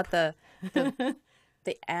nothing you about up.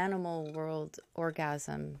 the animal world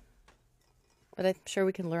orgasm, but I'm sure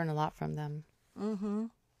we can learn a lot from them. Mm-hmm.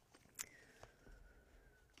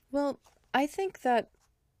 Well, I think that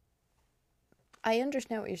I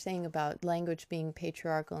understand what you're saying about language being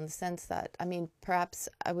patriarchal in the sense that, perhaps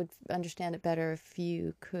I would understand it better if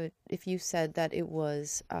you said that it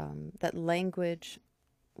was, that language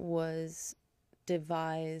was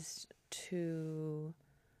devised to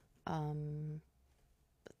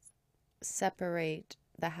separate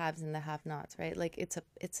the haves and the have-nots, right? Like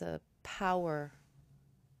it's a power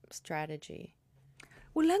strategy.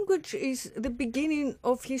 Well, language is the beginning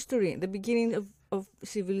of history, the beginning of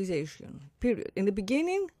civilization, period. In the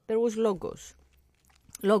beginning, there was logos.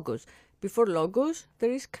 Logos. Before logos,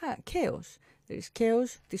 there is chaos. There is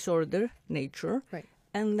chaos, disorder, nature. Right.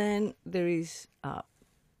 And then there is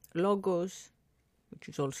logos, which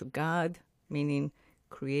is also God, meaning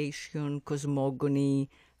creation, cosmogony,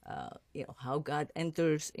 how God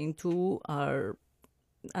enters into our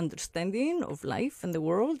understanding of life and the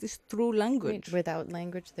world is through language. Right. Without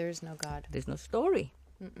language, there is no God. There's no story.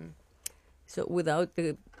 Mm-mm. So without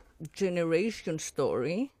the generation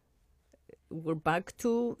story, we're back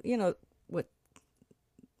to, what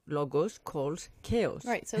Logos calls chaos.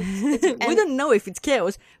 Right. So we don't know if it's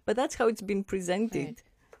chaos, but that's how it's been presented.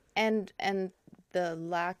 Right. And the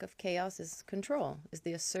lack of chaos is control, is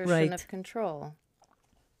the assertion Right. of control,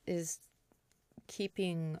 is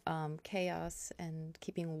keeping chaos and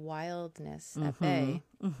keeping wildness at bay.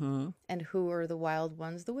 Mm-hmm. And who are the wild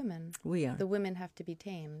ones? The women. We are. The women have to be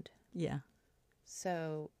tamed. Yeah.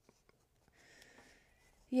 So,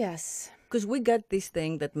 yes. Because we got this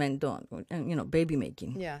thing that men don't, baby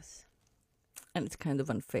making. Yes. And it's kind of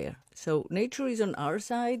unfair. So nature is on our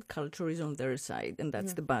side, culture is on their side, and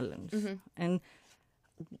that's the balance. Mm-hmm. And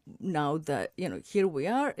now that, here we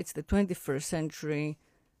are, it's the 21st century.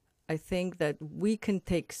 I think that we can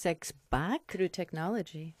take sex back Through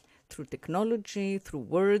technology. through technology, through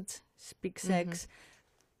words, speak sex,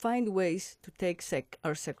 find ways to take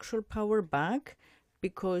our sexual power back,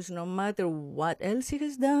 because no matter what else it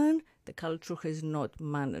has done, the culture has not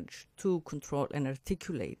managed to control and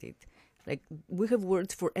articulate it. Like, we have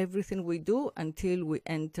words for everything we do until we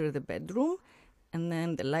enter the bedroom, and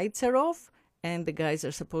then the lights are off, and the guys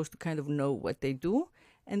are supposed to kind of know what they do.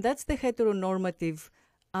 And that's the heteronormative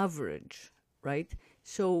average, right?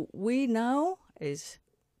 So we now, as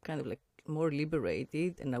kind of like more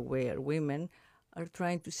liberated and aware women, are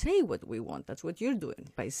trying to say what we want. That's what you're doing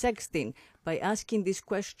by sexting, by asking these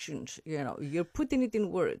questions. You're putting it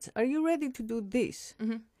in words. Are you ready to do this?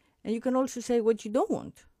 Mm-hmm. And you can also say what you don't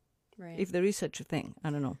want, Right. if there is such a thing.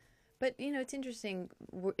 I don't know. But, it's interesting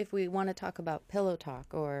if we want to talk about pillow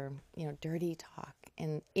talk or, dirty talk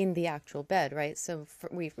in the actual bed, right? So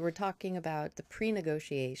we're talking about the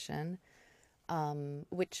pre-negotiation,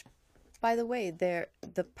 which, by the way,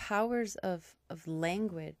 the powers of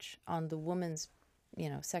language on the woman's,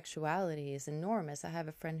 sexuality is enormous. I have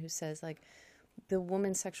a friend who says, like, the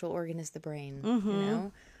woman's sexual organ is the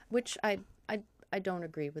brain, which I don't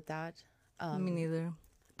agree with that. Me neither.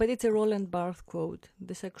 But it's a Roland Barthes quote.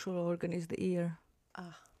 The sexual organ is the ear.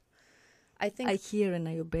 I think I hear and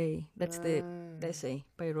I obey. That's the essay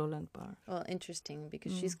by Roland Barthes. Well, interesting,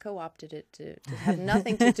 because she's co-opted it to have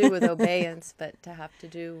nothing to do with obeyance, but to have to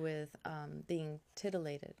do with being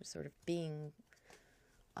titillated, sort of being,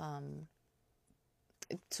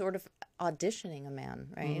 sort of auditioning a man,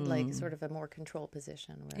 right? Like sort of a more control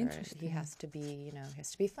position where he has to be, he has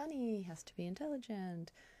to be funny, he has to be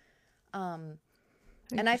intelligent.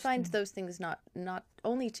 And I find those things not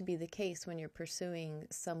only to be the case when you're pursuing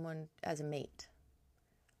someone as a mate,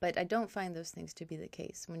 but I don't find those things to be the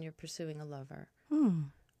case when you're pursuing a lover.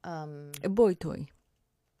 A boy toy.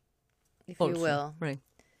 If Also, you will. Right.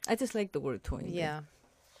 I just like the word toy. Yeah.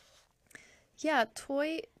 Yeah,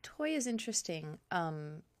 toy is interesting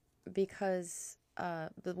because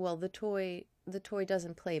the toy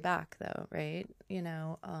doesn't play back though, right?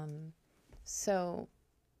 So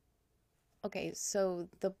okay, so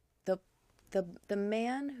the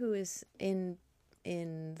man who is in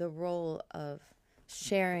the role of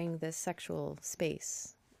sharing this sexual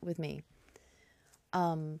space with me,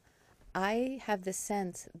 I have the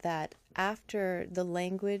sense that after the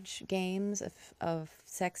language games of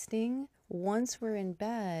sexting, once we're in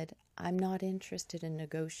bed, I'm not interested in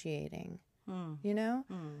negotiating.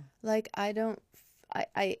 Like I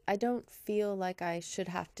don't feel like I should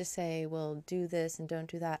have to say, well, do this and don't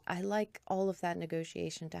do that. I like all of that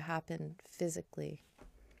negotiation to happen physically.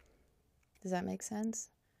 Does that make sense?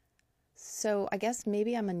 So I guess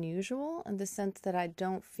maybe I'm unusual in the sense that I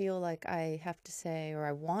don't feel like I have to say, or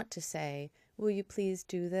I want to say, will you please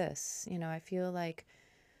do this? I feel like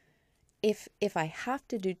if I have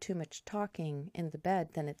to do too much talking in the bed,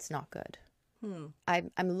 then it's not good.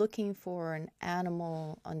 I'm looking for an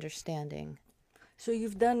animal understanding. So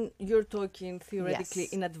you're talking theoretically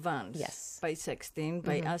Yes. in advance. Yes. By sexting,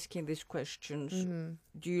 by asking these questions.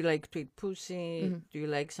 Do you like to eat pussy? Do you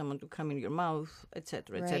like someone to come in your mouth,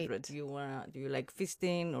 etc., etc.? Right. Do you like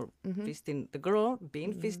fisting or fisting the girl,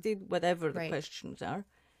 being fisted, whatever the Right. questions are?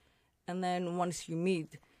 And then once you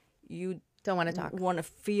meet, you Don't want to talk. want to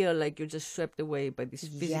feel like you're just swept away by this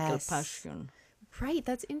physical Yes. passion. Right,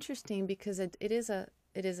 that's interesting because it is a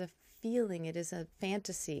feeling, it is a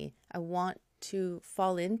fantasy. I want to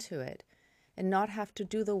fall into it and not have to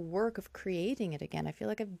do the work of creating it again. I feel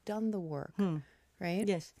like I've done the work, right?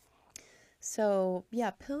 Yes. So,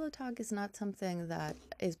 yeah, pillow talk is not something that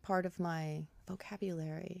is part of my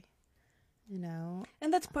vocabulary,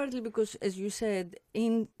 And that's partly because, as you said,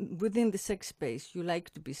 within the sex space, you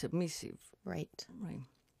like to be submissive. Right. Right.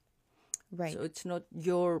 Right. So it's not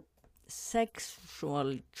your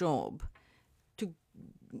sexual job to,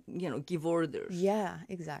 give orders. Yeah,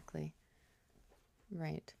 exactly.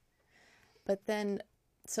 Right. But then,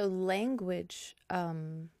 so language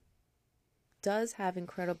does have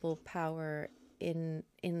incredible power in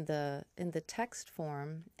the text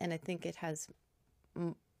form, and I think it has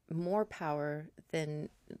more power than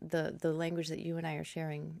the language that you and I are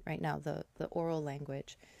sharing right now, the oral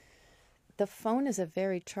language. The phone is a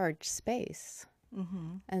very charged space,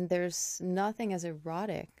 and there's nothing as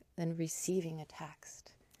erotic than receiving a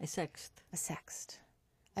text. A sext. A sext.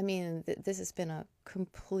 I mean, this has been a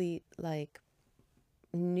complete, like,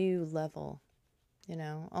 new level,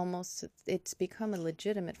 almost it's become a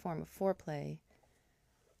legitimate form of foreplay.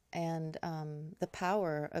 And the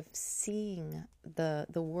power of seeing the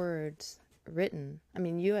words written. I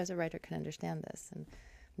mean, you as a writer can understand this. And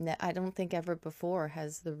I don't think ever before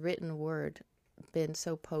has the written word been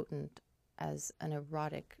so potent as an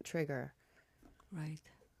erotic trigger. Right.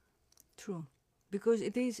 True. Because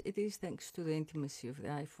it is thanks to the intimacy of the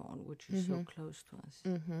iPhone, which is so close to us.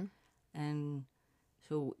 Mm-hmm. And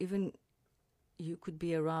so even you could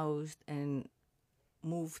be aroused and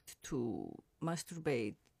moved to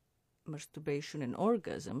masturbation and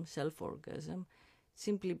orgasm, self-orgasm,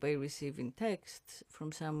 simply by receiving texts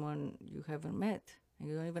from someone you haven't met. And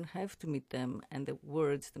you don't even have to meet them, and the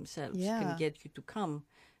words themselves can get you to come,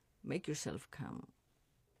 make yourself come,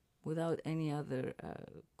 without any other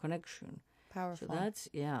connection. Powerful. So that's,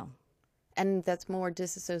 And that's more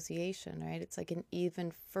disassociation, right? It's like an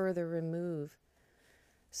even further remove.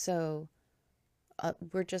 So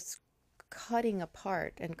we're just cutting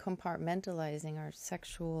apart and compartmentalizing our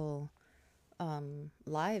sexual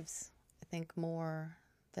lives, I think, more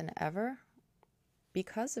than ever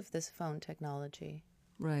because of this phone technology.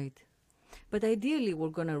 Right. But ideally, we're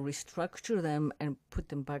going to restructure them and put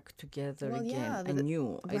them back together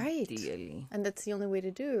anew, right. Ideally. And that's the only way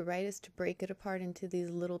to do it, right, is to break it apart into these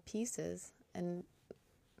little pieces and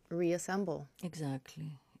reassemble.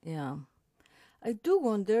 Exactly, yeah. I do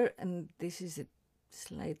wonder, and this is a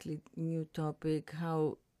slightly new topic,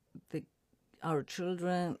 how our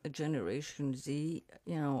children, Generation Z,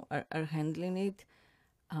 are handling it.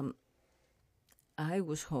 I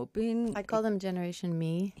was hoping... I call them Generation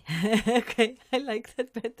Me. Okay, I like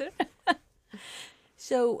that better.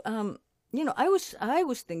 So, I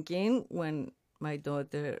was thinking when my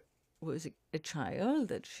daughter was a child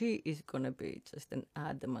that she is going to be just an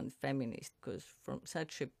adamant feminist, because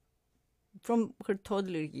from her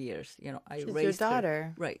toddler years, I She's raised your daughter.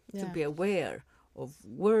 her, right, Yeah. to be aware of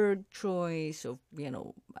word choice, of,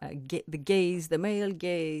 the gaze, the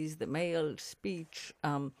male speech,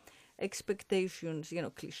 expectations,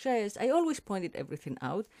 cliches. I always pointed everything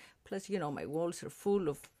out. Plus, my walls are full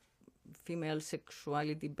of female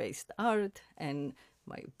sexuality-based art, and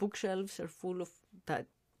my bookshelves are full of that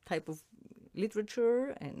type of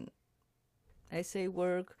literature and essay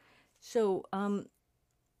work. So,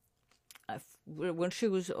 when she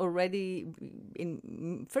was already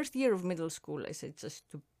in first year of middle school, I said, just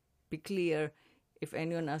to be clear, if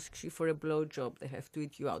anyone asks you for a blowjob, they have to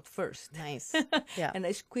eat you out first. Nice. Yeah. And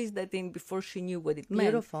I squeezed that in before she knew what it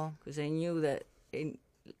meant. Beautiful. Because I knew that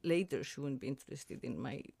later she wouldn't be interested in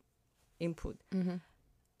my input. Mm-hmm.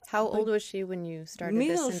 How old was she when you started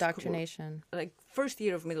this indoctrination? School, like first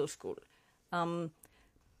year of middle school.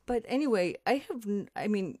 But anyway,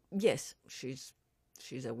 yes, she's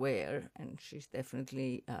aware, and she's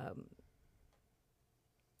definitely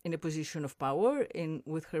in a position of power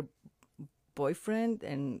with her boyfriend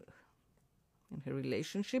and in her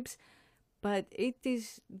relationships, but it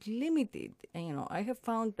is limited. And, I have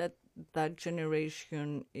found that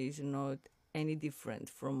generation is not any different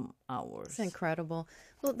from ours. It's incredible.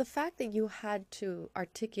 Well, the fact that you had to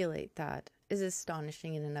articulate that is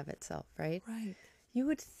astonishing in and of itself, right? Right. You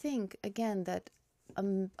would think, again, that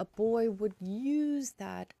a boy would use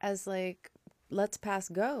that as like, let's pass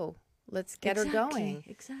go. Let's get her going.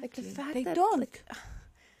 Exactly. Like the fact they that, don't. like,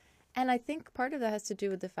 and I think part of that has to do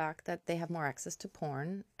with the fact that they have more access to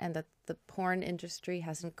porn, and that the porn industry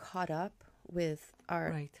hasn't caught up with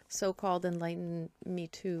our so-called enlightened Me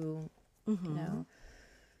Too,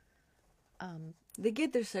 They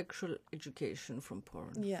get their sexual education from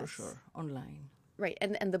porn, yes, for sure, online. Right,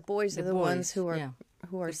 and the boys are the ones who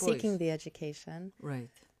are seeking the education. Right.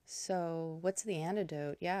 So what's the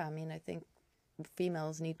antidote? Yeah, I mean, I think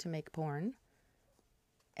females need to make porn.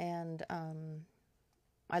 And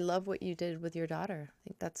I love what you did with your daughter. I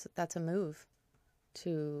think that's a move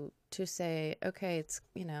to say, okay, it's,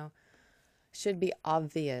 should be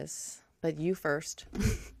obvious, but you first.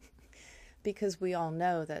 Because we all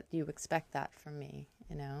know that you expect that from me,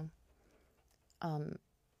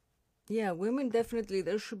 Yeah, women definitely,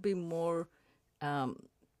 there should be more,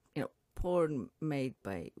 porn made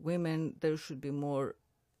by women. There should be more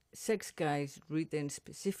sex guides written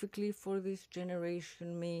specifically for this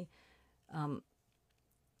generation.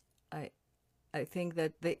 I, I think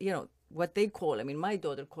that what they call, I mean, my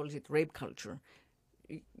daughter calls it rape culture.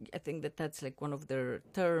 I think that that's like one of their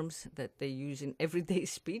terms that they use in everyday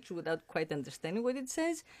speech without quite understanding what it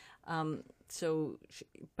says.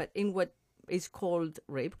 But in what is called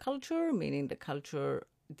rape culture, meaning the culture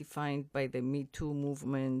defined by the Me Too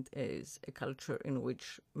movement as a culture in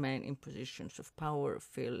which men in positions of power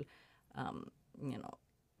feel,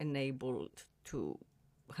 enabled to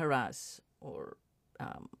harass or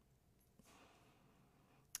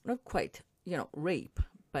not quite, rape,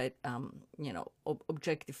 but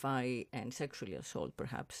objectify and sexually assault,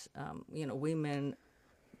 perhaps, women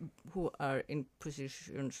who are in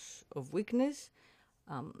positions of weakness,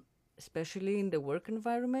 especially in the work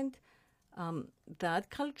environment. That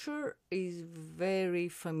culture is very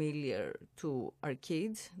familiar to our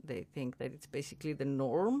kids. They think that it's basically the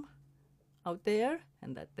norm out there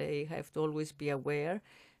and that they have to always be aware.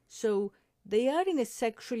 So they are in a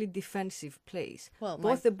sexually defensive place,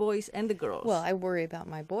 both the boys and the girls. Well, I worry about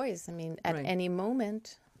my boys. I mean, at any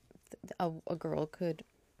moment, a girl could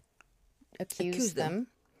accuse them.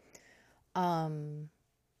 And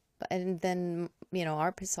then,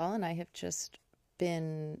 our Pascal and I have just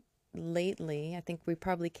been lately, I think we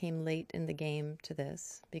probably came late in the game to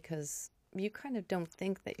this, because you kind of don't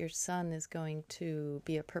think that your son is going to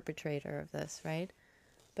be a perpetrator of this, right?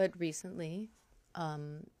 But recently,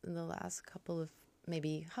 in the last couple of,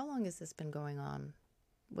 maybe, how long has this been going on?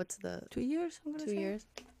 What's the 2 years? I'm gonna say 2 years.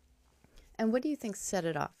 And what do you think set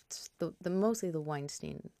it off? It's the mostly the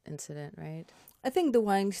Weinstein incident, right? I think the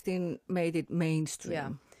Weinstein made it mainstream. Yeah.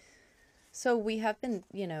 So we have been,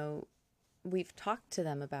 we've talked to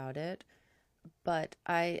them about it, but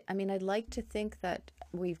I mean, I'd like to think that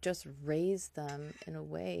we've just raised them in a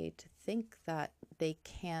way to think that they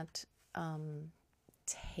can't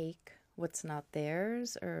take what's not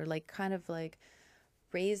theirs, or kind of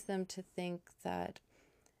raise them to think that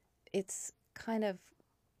it's kind of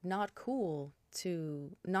not cool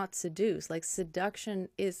to not seduce. Like, seduction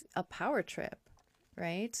is a power trip,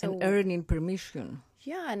 right? So, and earning permission.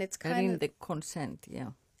 Yeah, and it's kind earning of the consent, yeah.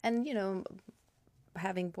 And,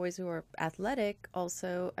 having boys who are athletic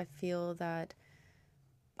also, I feel that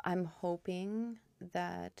I'm hoping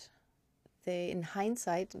that they, in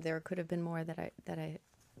hindsight, there could have been more that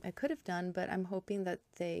I could have done, but I'm hoping that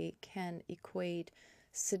they can equate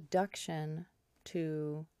seduction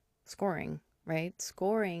to scoring, right?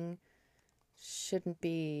 Scoring shouldn't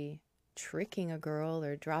be tricking a girl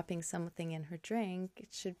or dropping something in her drink. It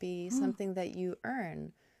should be something that you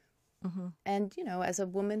earn. Mm-hmm. And, as a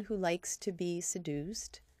woman who likes to be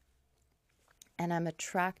seduced, and I'm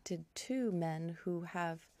attracted to men who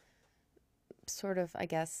have sort of, I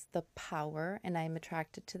guess, the power, and I'm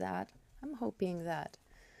attracted to that, I'm hoping that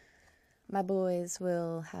my boys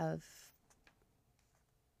will have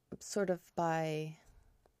sort of by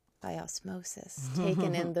osmosis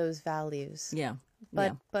taken in those values. Yeah.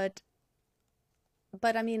 But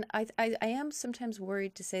I mean, I am sometimes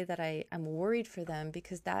worried to say that I'm worried for them,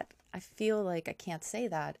 because that, I feel like I can't say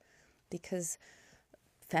that because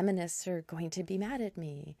feminists are going to be mad at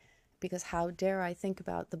me, because how dare I think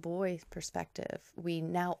about the boy perspective? They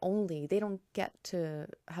don't get to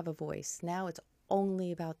have a voice. Now it's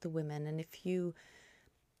only about the women. And if you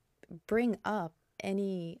bring up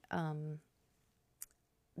any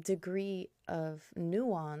degree of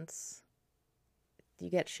nuance, you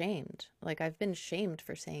get shamed. Like, I've been shamed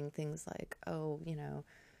for saying things like, oh,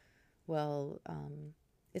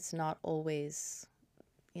 it's not always,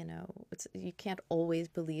 you can't always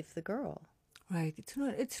believe the girl. Right.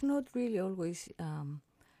 It's not really always,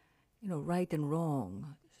 right and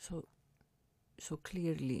wrong, so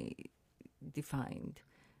clearly defined.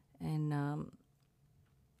 And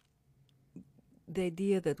the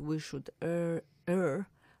idea that we should err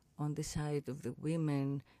on the side of the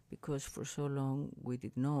women because for so long we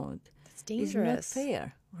did not. It's dangerous. Is not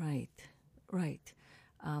fair. Right.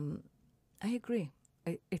 I agree.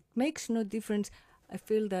 It makes no difference. I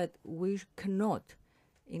feel that we cannot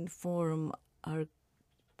inform our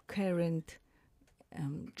current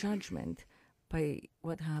judgment by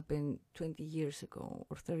what happened 20 years ago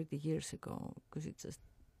or 30 years ago, because it's just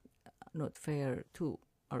not fair to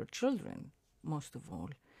our children, most of all.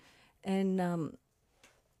 And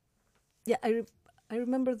I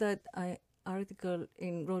remember that article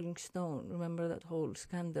in Rolling Stone. Remember that whole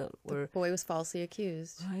scandal where the boy was falsely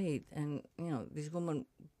accused. Right, and this woman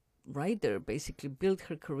writer basically built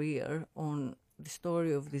her career on the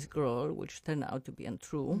story of this girl, which turned out to be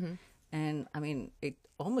untrue. And I mean, it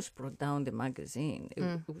almost brought down the magazine. It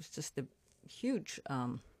was just a huge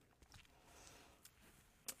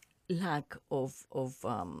lack of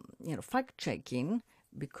fact checking,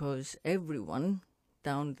 because everyone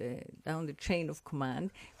down the chain of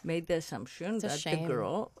command made the assumption that the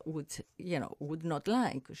girl would not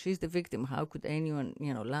lie, because she's the victim. How could anyone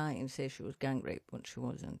lie and say she was gang raped when she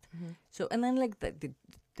wasn't? So, and then like the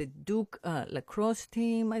Duke lacrosse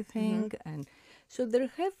team, I think, and so there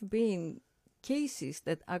have been cases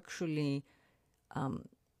that actually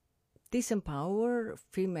disempower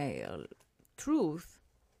female truth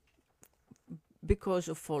because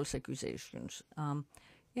of false accusations.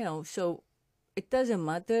 So it doesn't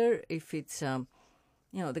matter if it's,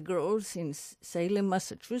 the girls in Salem,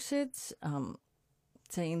 Massachusetts,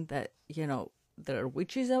 saying that, there are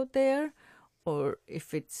witches out there, or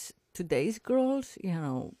if it's today's girls,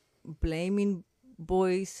 blaming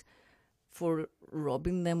boys for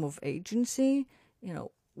robbing them of agency.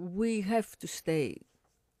 We have to stay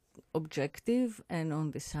objective and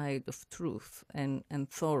on the side of truth and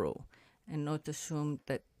thorough, and not assume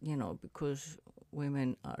that, because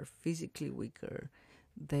women are physically weaker,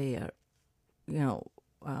 they are,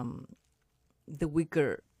 the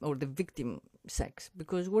weaker or the victim sex,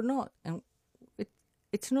 because we're not. And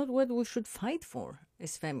it's not what we should fight for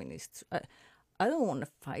as feminists. I don't want to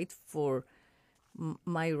fight for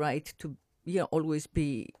my right to always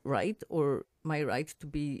be right, or my right to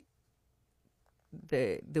be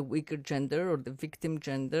the weaker gender or the victim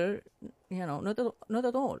gender. Not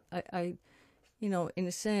at all. I in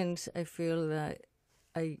a sense, I feel that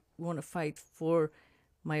I want to fight for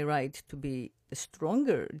my right to be the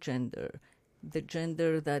stronger gender, the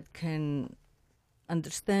gender that can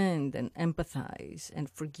understand and empathize and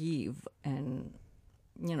forgive and,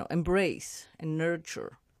 embrace and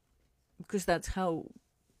nurture, because that's how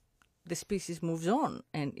the species moves on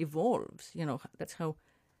and evolves. That's how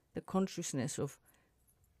the consciousness of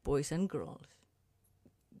boys and girls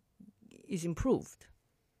is improved.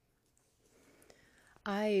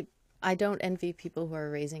 I don't envy people who are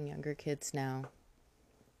raising younger kids now.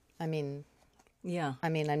 I mean,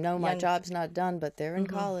 I know my job's not done, but they're in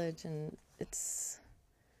college, and it's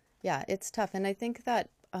tough. And I think that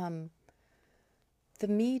the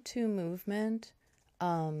Me Too movement,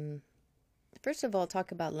 first of all,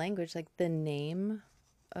 talk about language. Like, the name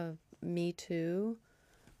of Me Too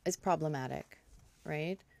is problematic,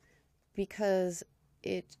 right? Because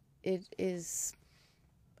it's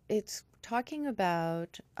talking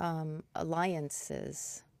about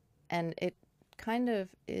alliances, and it kind of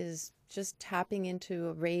is just tapping into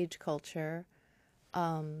a rage culture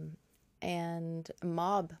and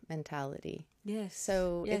mob mentality. Yes.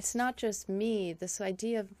 So it's not just me. This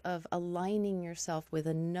idea of aligning yourself with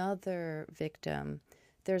another victim,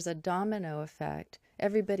 there's a domino effect,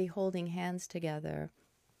 everybody holding hands together,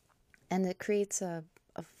 and it creates a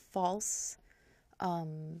false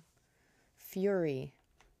fury,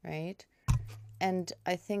 right? And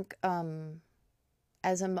I think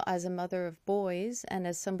as a mother of boys, and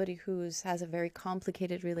as somebody who has a very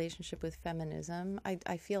complicated relationship with feminism,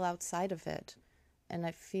 I feel outside of it, and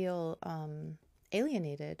I feel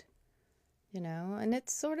alienated, and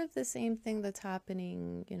it's sort of the same thing that's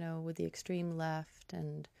happening, with the extreme left,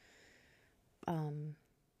 and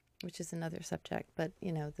which is another subject, but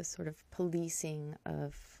the sort of policing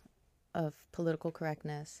of political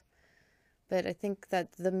correctness. But I think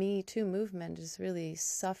that the Me Too movement is really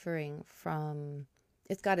suffering from,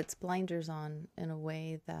 it's got its blinders on in a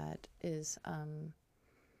way that is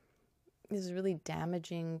really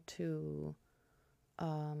damaging to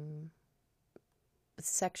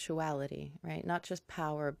sexuality, right? Not just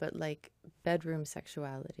power, but like bedroom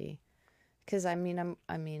sexuality. Because I mean,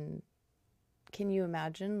 can you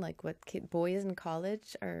imagine like what boys in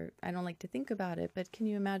college are? I don't like to think about it, but can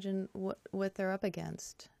you imagine what they're up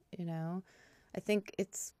against? I think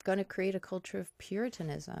it's going to create a culture of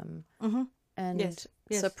puritanism and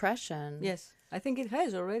suppression. Yes, I think it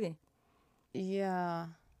has already. Yeah.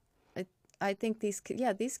 I think these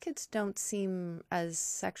kids don't seem as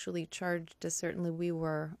sexually charged as certainly we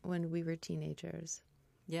were when we were teenagers.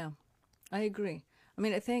 Yeah, I agree. I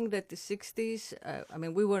mean, I think that the 60s,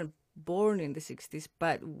 we weren't born in the 60s,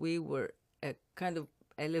 but we were kind of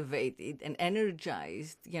elevated and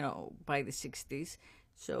energized, by the 60s.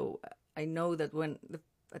 So I know that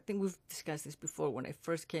I think we've discussed this before, when I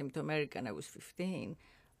first came to America and I was 15,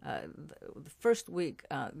 the first week,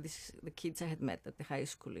 the kids I had met at the high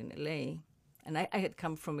school in LA, and I had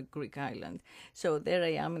come from a Greek island. So there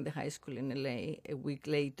I am in the high school in LA a week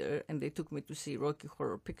later, and they took me to see Rocky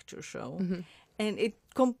Horror Picture Show. And it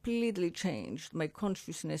completely changed my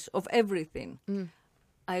consciousness of everything.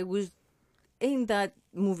 I was in that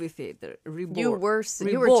movie theater, reborn. You were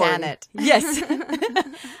Janet. Yes.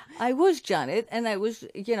 I was Janet, and I was,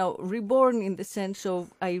 reborn in the sense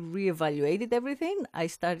of I reevaluated everything. I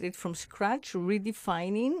started from scratch,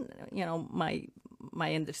 redefining,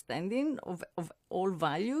 my understanding of all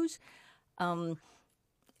values.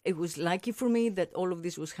 It was lucky for me that all of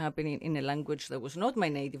this was happening in a language that was not my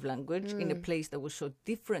native language, in a place that was so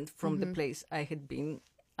different from the place I had been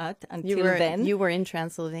at until then. You were in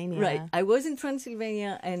Transylvania. Right. I was in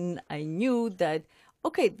Transylvania, and I knew that,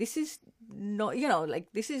 okay, this is not,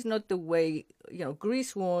 this is not the way,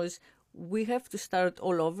 Greece was. We have to start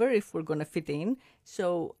all over if we're going to fit in.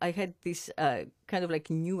 So I had this kind of like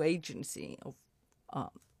new agency of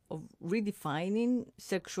redefining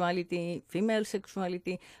sexuality, female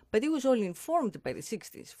sexuality, but it was all informed by the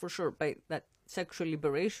 60s, for sure, by that sexual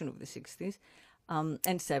liberation of the 60s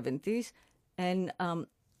and 70s. And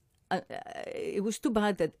it was too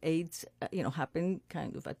bad that AIDS, happened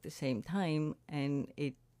kind of at the same time, and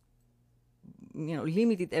it,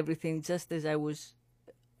 limited everything just as I was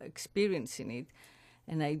experiencing it.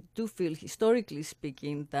 And I do feel, historically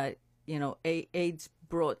speaking, that, AIDS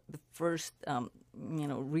brought the first,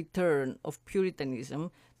 return of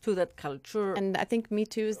Puritanism to that culture. And I think Me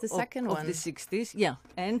Too is the second one. Of the 60s, yeah.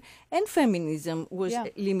 And feminism was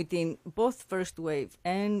limiting both first wave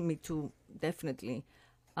and Me Too, definitely.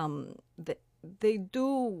 They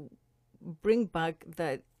do bring back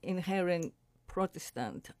that inherent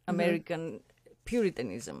Protestant American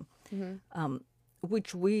Puritanism,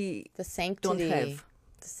 which we don't have.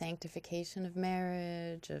 The sanctification of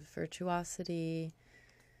marriage, of virtuosity.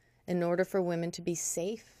 In order for women to be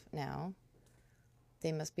safe now,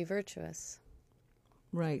 they must be virtuous.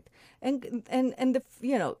 Right. And the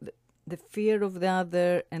fear of the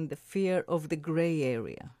other and the fear of the gray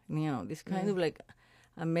area. This kind of like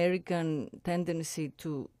American tendency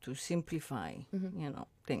to simplify,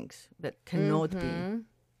 things that cannot be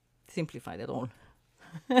simplified at all.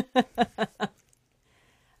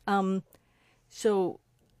 I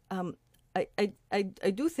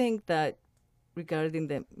do think that regarding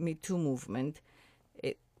the Me Too movement,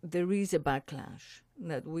 there is a backlash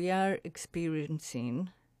that we are experiencing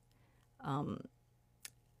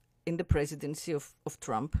in the presidency of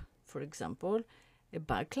Trump, for example, a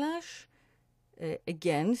backlash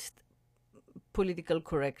against political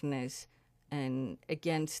correctness and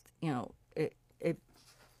against, a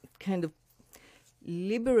kind of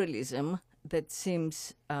liberalism that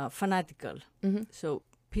seems fanatical. So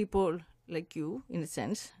people like you, in a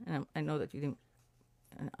sense, and I know that you didn't,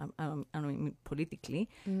 I don't mean politically,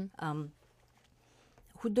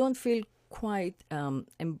 who don't feel quite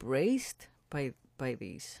embraced by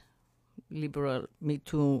these liberal, Me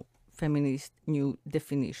Too, feminist new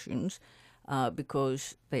definitions,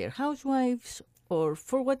 because they are housewives or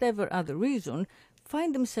for whatever other reason,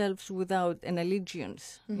 find themselves without an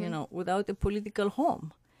allegiance, without a political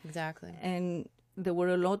home. Exactly. And there were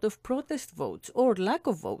a lot of protest votes or lack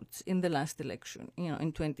of votes in the last election,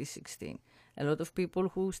 in 2016. A lot of people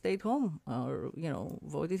who stayed home or,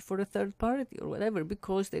 voted for a third party or whatever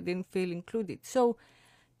because they didn't feel included. So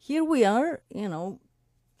here we are,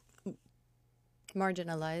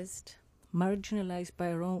 marginalized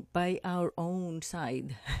by our own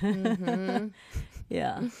side.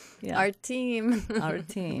 Yeah. Our team. Our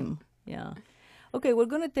team. Yeah. Okay, we're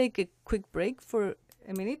going to take a quick break for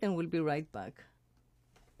a minute and we'll be right back.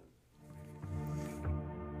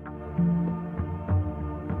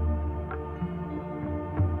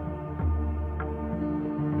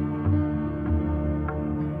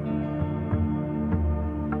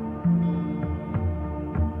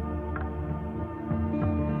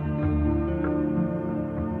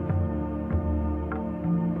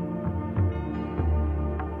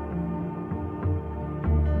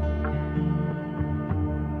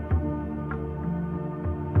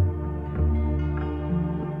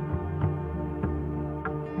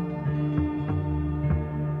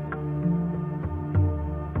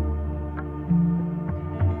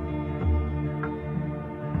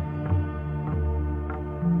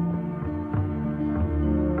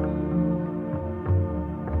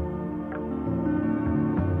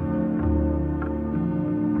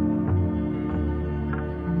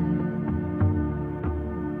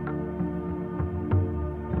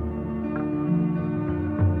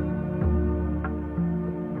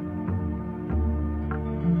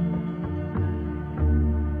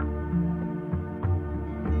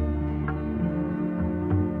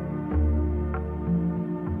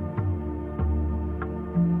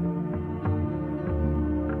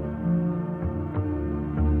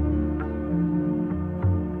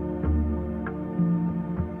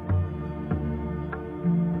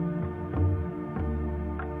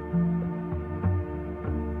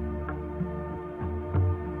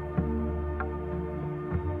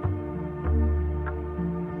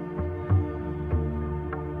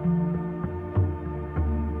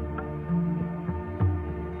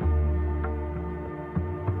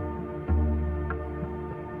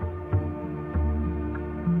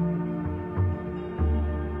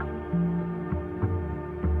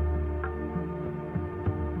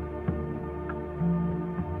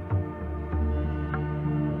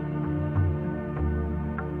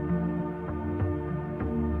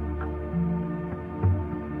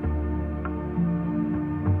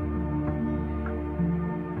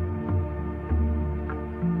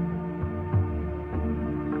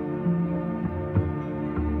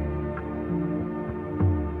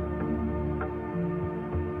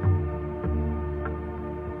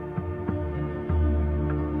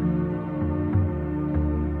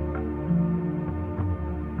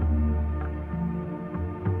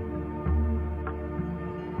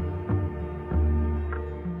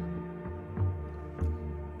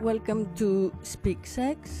 Welcome to Speak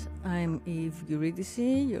Sex. I'm Eve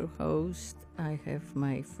Eurydice, your host. I have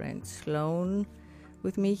my friend Sloan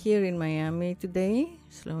with me here in Miami today.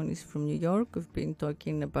 Sloan is from New York. We've been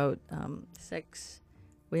talking about sex,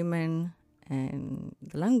 women, and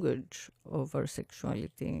the language of our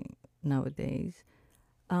sexuality nowadays.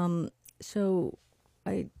 So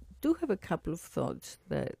I do have a couple of thoughts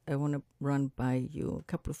that I want to run by you,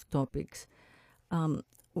 a couple of topics.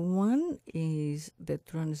 One is the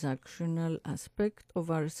transactional aspect of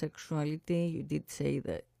our sexuality. You did say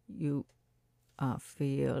that you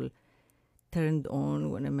feel turned on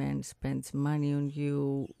when a man spends money on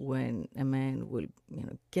you, when a man will,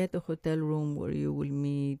 get a hotel room where you will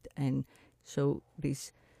meet, and so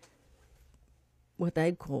this, what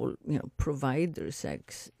I call, provider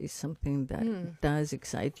sex, is something that does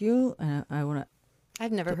excite you. I want to.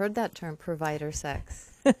 I've never heard that term, provider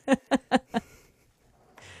sex.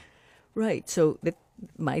 Right. So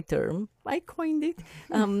my term, I coined it.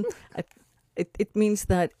 It means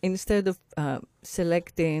that instead of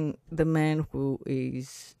selecting the man who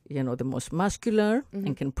is, the most muscular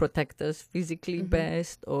and can protect us physically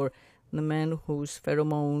best, or the man whose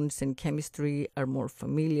pheromones and chemistry are more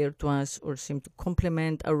familiar to us or seem to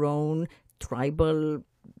complement our own tribal,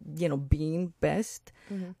 being best,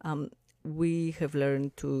 we have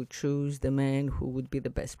learned to choose the man who would be the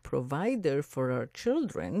best provider for our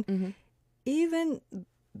children, even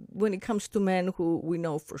when it comes to men who we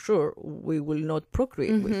know for sure we will not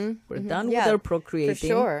procreate with. We're done with our procreating. For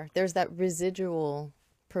sure. There's that residual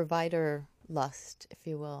provider lust, if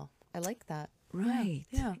you will. I like that. Right.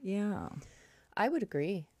 Yeah. I would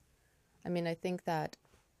agree. I mean, I think that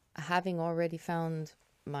having already found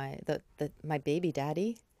my baby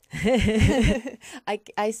daddy,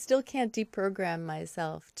 I still can't deprogram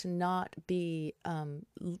myself to not be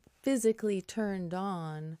physically turned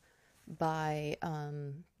on by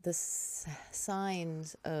the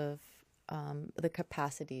signs of the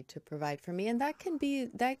capacity to provide for me. And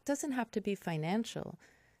that doesn't have to be financial.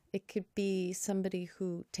 It could be somebody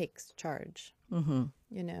who takes charge,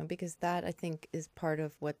 because that, I think, is part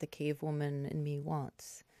of what the cave woman in me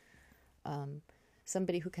wants.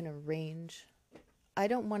 Somebody who can arrange. I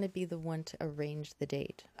don't want to be the one to arrange the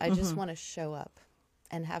date. I just want to show up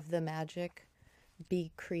and have the magic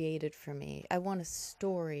be created for me. I want a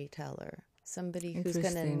storyteller, somebody who's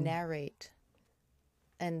going to narrate,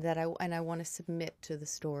 and I want to submit to the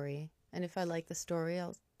story. And if I like the story,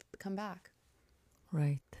 I'll come back.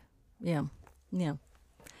 Right. Yeah.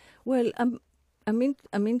 Well,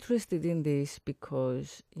 I'm interested in this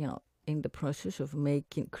because, in the process of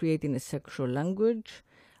creating a sexual language,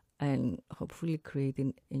 and hopefully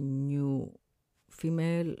creating a new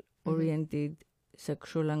female-oriented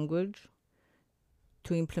sexual language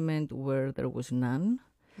to implement where there was none.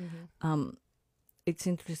 It's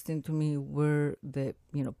interesting to me where the,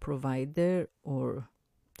 provider or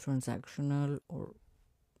transactional or,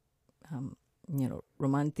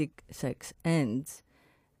 romantic sex ends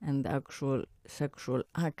and the actual sexual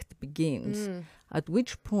act begins, at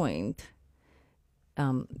which point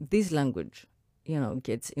this language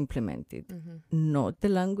gets implemented, not the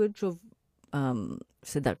language of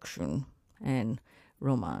seduction and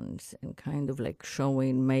romance and kind of like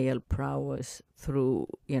showing male prowess through,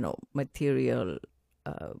 material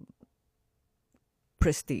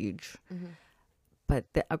prestige, but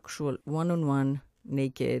the actual one-on-one,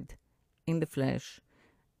 naked, in the flesh,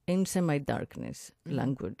 in semi-darkness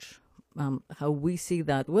language. How we see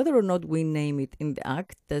that, whether or not we name it in the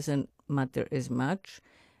act, doesn't matter as much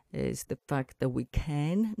is the fact that we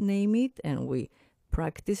can name it and we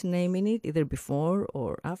practice naming it either before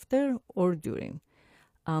or after or during.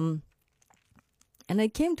 And I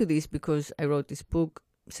came to this because I wrote this book,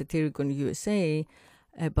 Satyricon USA,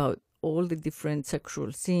 about all the different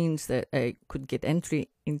sexual scenes that I could get entry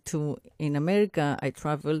into in America. I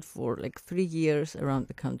traveled for like 3 years around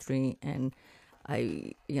the country, and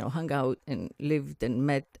I, hung out and lived and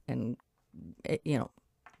met and,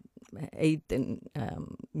 ate and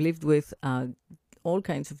lived with all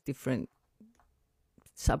kinds of different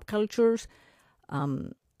subcultures.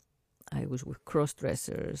 I was with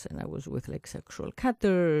cross-dressers, and I was with like sexual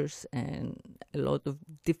cutters and a lot of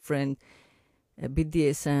different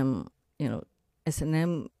BDSM,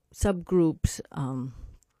 S&M subgroups,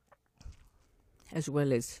 as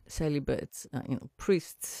well as celibates,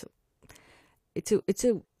 priests. It's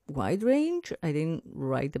a wide range. I didn't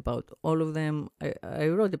write about all of them. I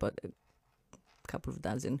wrote about a couple of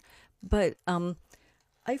dozen, but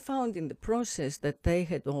I found in the process that they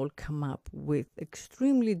had all come up with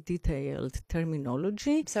extremely detailed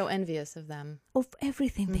terminology. So envious of them. Of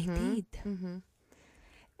everything they did.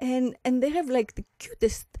 and they have like the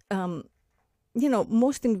cutest,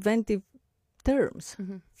 most inventive terms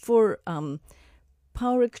for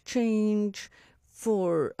power exchange,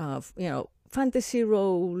 for fantasy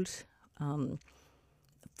roles,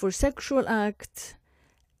 for sexual acts,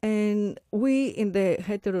 and we in the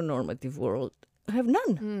heteronormative world have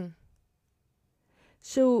none.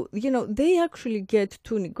 So they actually get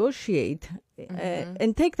to negotiate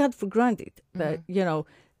and take that for granted. That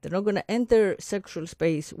they're not going to enter sexual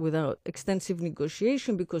space without extensive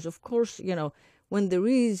negotiation, because of course when there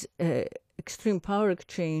is extreme power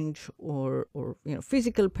exchange or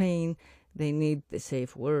physical pain, they need the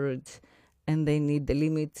safe words, and they need the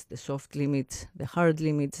limits, the soft limits, the hard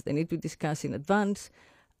limits. They need to discuss in advance.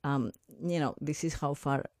 This is how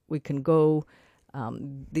far we can go.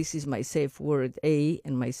 This is my safe word A,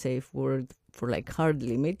 and my safe word for like hard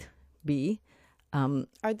limit B.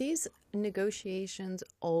 Are these negotiations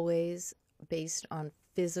always based on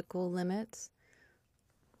physical limits?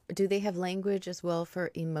 Do they have language as well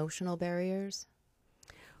for emotional barriers?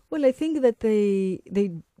 Well, I think that they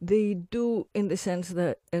do, in the sense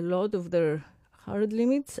that a lot of their hard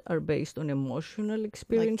limits are based on emotional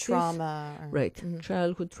experiences, like trauma, right?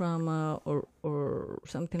 Childhood trauma or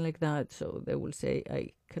something like that. So they will say,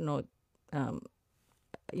 I cannot,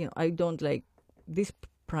 I don't like this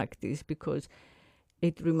practice because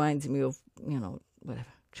it reminds me of whatever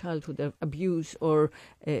childhood abuse or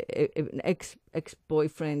an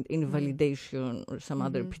ex-boyfriend invalidation or some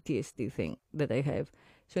other PTSD thing that I have.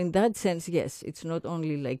 So in that sense, yes, it's not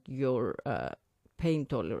only like your pain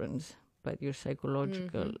tolerance, but your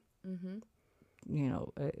psychological,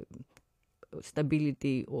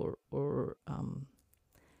 stability or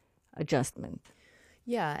adjustment.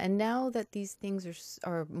 Yeah, and now that these things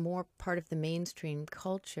are more part of the mainstream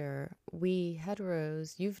culture, we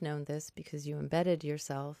heteros, you've known this because you embedded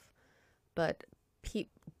yourself, but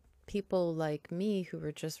people like me who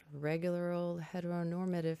are just regular old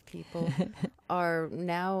heteronormative people are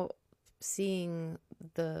now seeing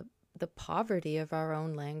the poverty of our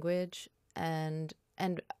own language, and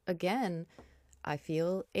again, I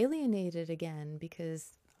feel alienated again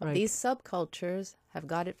because these subcultures have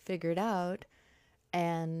got it figured out.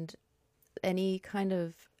 And any kind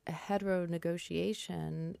of hetero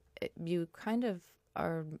negotiation, you kind of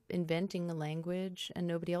are inventing a language and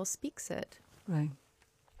nobody else speaks it. Right.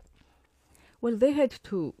 Well, they had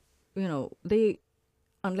to, they,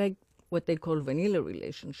 unlike what they call vanilla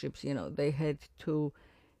relationships, they had to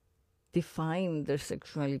define their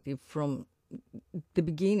sexuality from the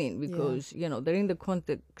beginning because, they're in the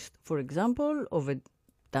context, for example, of a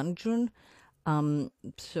dungeon.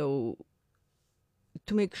 So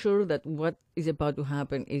to make sure that what is about to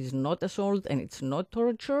happen is not assault and it's not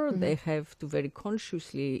torture, they have to very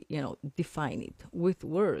consciously, define it with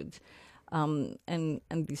words, and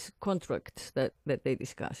these contracts that they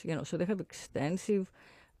discuss. So they have extensive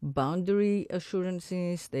boundary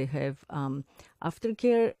assurances. They have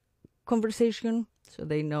aftercare conversation, so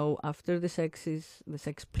they know after the sex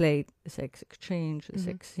play, the sex exchange, the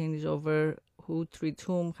sex scene is over, who treats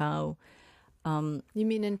whom, how. You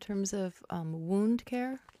mean in terms of wound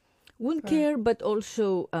care? Wound care, but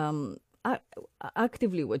also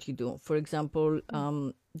actively what you do. For example,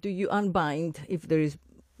 do you unbind if there is,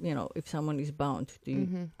 if someone is bound? Do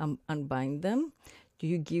you unbind them? Do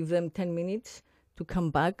you give them 10 minutes to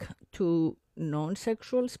come back to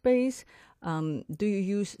non-sexual space? Do you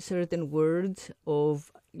use certain words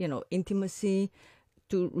of, intimacy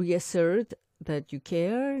to reassert that you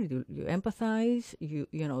care, you empathize, you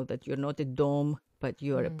know that you're not a dom, but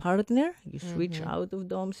you are a partner. You switch out of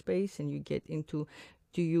dom space and you get into,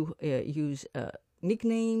 do you use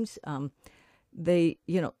nicknames? They,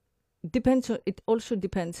 depends on, it also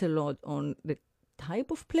depends a lot on the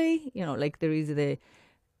type of play, like there is the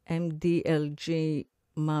MDLG,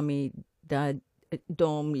 mommy, dad,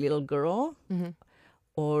 dom, little girl,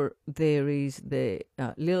 or there is the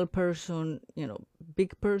little person,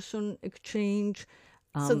 big person exchange.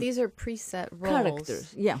 So these are preset roles.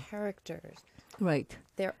 Characters, yeah. Characters. Right.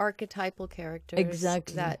 They're archetypal characters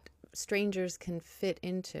exactly. that strangers can fit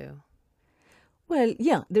into. Well,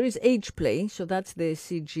 yeah, there is age play, so that's the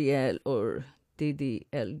CGL or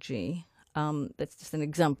DDLG. That's just an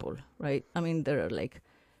example, right? I mean, there are like,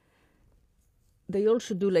 they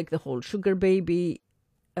also do like the whole sugar baby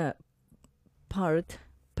part,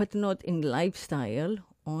 but not in lifestyle,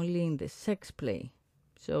 only in the sex play.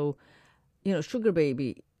 So, sugar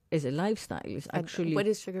baby as a lifestyle is actually... What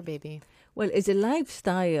is sugar baby? Well, as a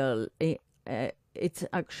lifestyle, it's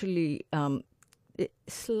actually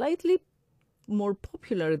slightly more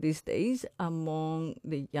popular these days among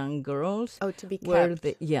the young girls. Oh, to be where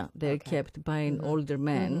kept. they're Okay. kept by an older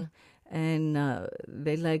man, and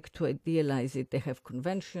they like to idealize it. They have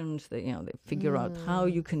conventions. They figure out how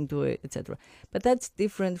you can do it, etc. But that's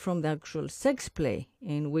different from the actual sex play,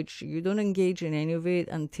 in which you don't engage in any of it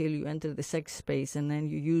until you enter the sex space, and then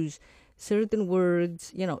you use certain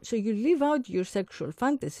words. So you live out your sexual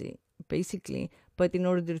fantasy basically. But in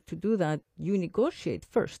order to do that, you negotiate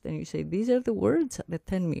first, and you say, these are the words that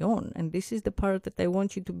turn me on, and this is the part that I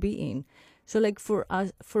want you to be in. So like for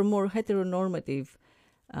us, for more heteronormative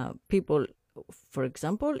people, for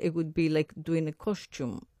example, it would be like doing a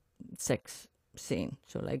costume sex scene.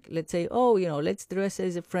 So like, let's say, let's dress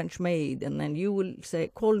as a French maid, and then you will say,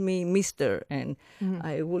 call me Mr., and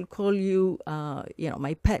I will call you,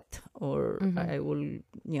 my pet, or I will,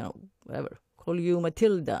 whatever, call you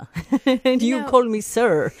Matilda, and you call me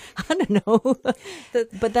Sir. I don't know,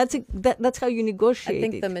 but that's how you negotiate. I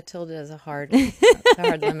think the Matilda is a hard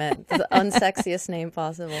limit, the unsexiest name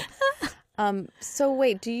possible. So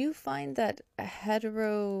wait, do you find that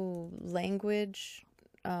hetero language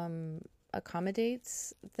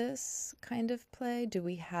accommodates this kind of play? Do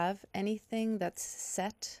we have anything that's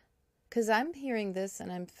set? Because I'm hearing this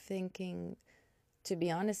and I'm thinking, to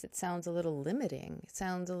be honest, it sounds a little limiting. It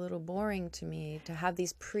sounds a little boring to me to have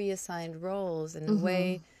these pre-assigned roles in a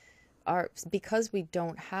way, because we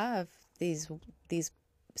don't have these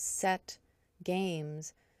set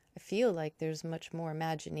games. I feel like there's much more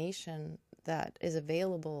imagination that is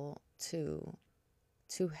available to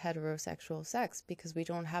heterosexual sex, because we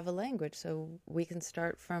don't have a language, so we can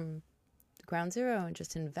start from ground zero and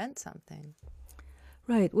just invent something.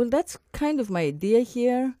 Right. Well, that's kind of my idea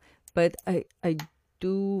here, but I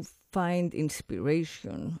do find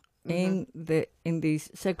inspiration in these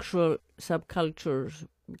sexual subcultures,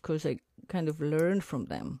 because I kind of learned from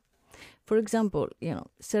them. For example,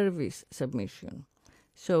 service submission.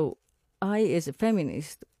 So I, as a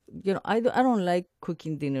feminist, I don't like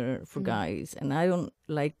cooking dinner for guys, and I don't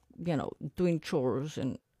like, doing chores,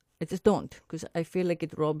 and I just don't, because I feel like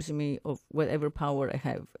it robs me of whatever power I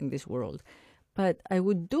have in this world. But I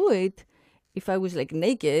would do it if I was like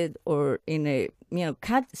naked or in a,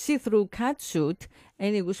 see-through cat suit,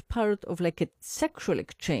 and it was part of like a sexual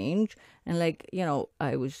exchange, and like,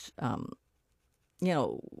 I was,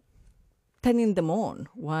 turning them on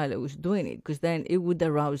while I was doing it, because then it would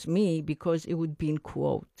arouse me, because it would be in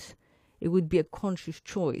quotes. It would be a conscious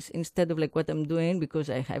choice instead of like what I'm doing because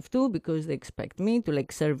I have to, because they expect me to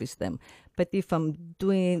like service them. But if I'm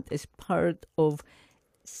doing it as part of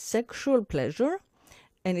sexual pleasure,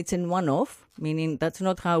 and it's in one-off, meaning that's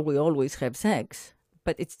not how we always have sex,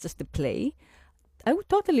 but it's just a play, I would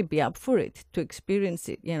totally be up for it, to experience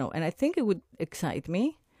it, and I think it would excite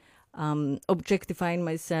me. Objectifying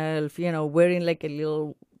myself, wearing like a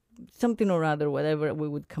little something or other, whatever we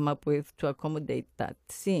would come up with to accommodate that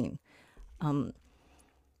scene.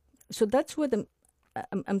 So that's what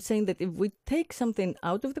I'm saying, that if we take something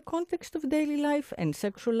out of the context of daily life and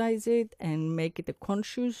sexualize it and make it a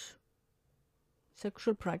conscious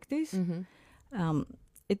sexual practice,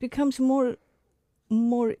 it becomes more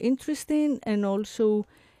interesting, and also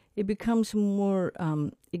it becomes more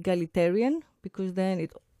egalitarian, because then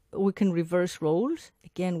we can reverse roles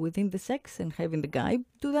again within the sex, and having the guy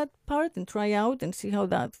do that part and try out and see how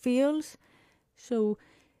that feels. So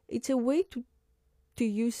it's a way to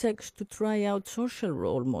use sex to try out social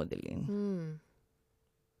role modeling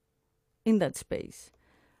in that space.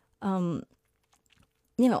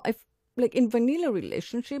 Like in vanilla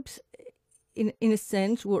relationships, in a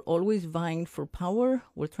sense, we're always vying for power.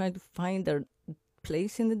 We're trying to find our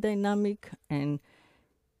place in the dynamic, and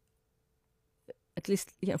at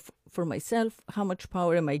least, for myself, how much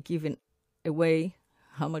power am I giving away?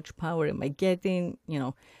 How much power am I getting?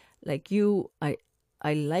 Like you, I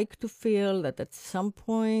like to feel that at some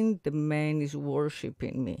point the man is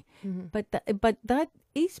worshiping me. But that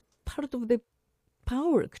is part of the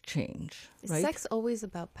power exchange, right? Is sex always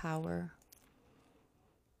about power?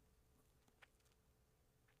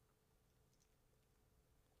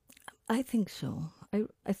 I think so.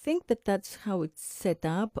 I think that's how it's set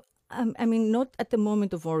up. I mean, not at the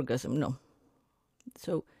moment of orgasm, no.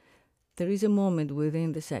 So there is a moment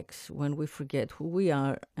within the sex when we forget who we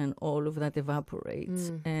are, and all of that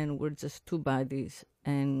evaporates, and we're just two bodies,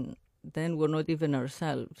 and then we're not even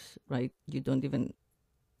ourselves, right? You don't even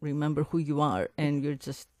remember who you are, and you're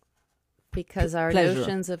just because our pleasure.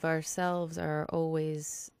 Notions of ourselves are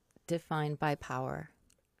always defined by power.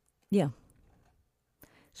 Yeah.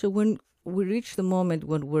 So when we reach the moment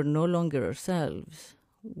when we're no longer ourselves,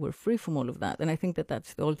 we're free from all of that. And I think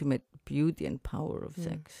that's the ultimate beauty and power of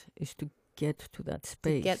sex, is to get to that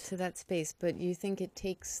space. To get to that space, but you think it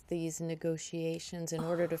takes these negotiations in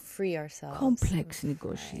order to free ourselves? Complex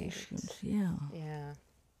negotiations, yeah. Yeah.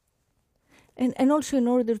 And also in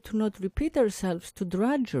order to not repeat ourselves to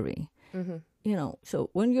drudgery. You know, so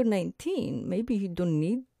when you're 19, maybe you don't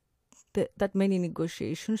need that many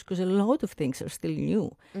negotiations because a lot of things are still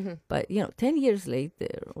new. But, you know, 10 years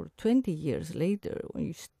later or 20 years later,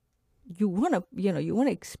 when you want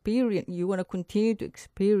to experience, you want to continue to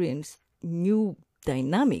experience new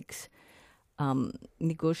dynamics,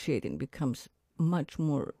 negotiating becomes much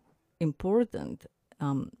more important,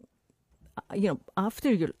 you know,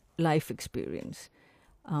 after your life experience,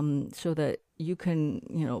 so that you can,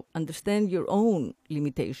 you know, understand your own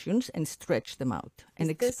limitations and stretch them out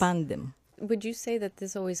and expand them. Would you say that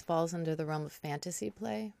this always falls under the realm of fantasy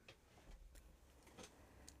play?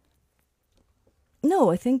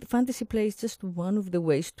 No, I think fantasy play is just one of the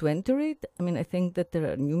ways to enter it. I mean, I think that there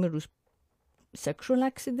are numerous sexual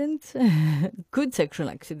accidents, good sexual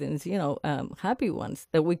accidents, you know, happy ones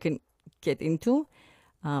that we can get into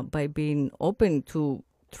by being open to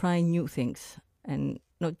trying new things and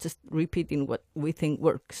not just repeating what we think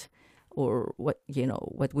works or what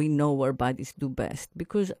we know our bodies do best,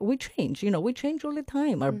 because we change, we change all the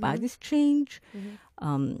time. Our bodies change.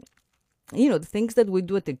 The things that we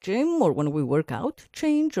do at the gym or when we work out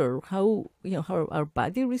change, or how our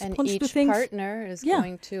body responds to things. And each partner is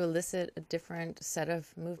going to elicit a different set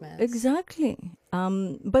of movements. Exactly.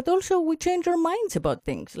 But also we change our minds about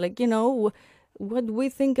things. Like, what we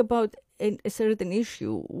think about a certain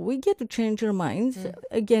issue, we get to change our minds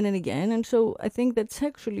again and again. And so I think that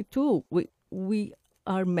sexually too, we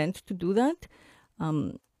are meant to do that.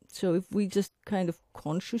 So if we just kind of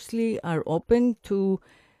consciously are open to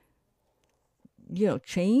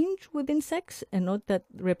change within sex and not that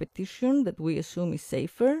repetition that we assume is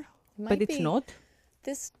safer, but it's not.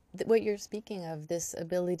 What you're speaking of, this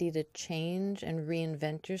ability to change and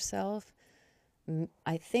reinvent yourself,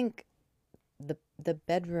 I think the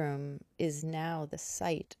bedroom is now the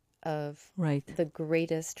site of the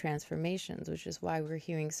greatest transformations, which is why we're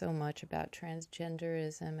hearing so much about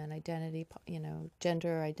transgenderism and identity,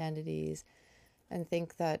 gender identities, and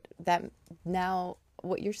think that now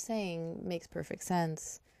what you're saying makes perfect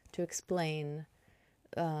sense to explain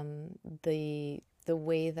the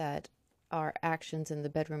way that our actions in the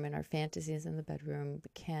bedroom and our fantasies in the bedroom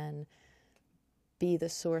can be the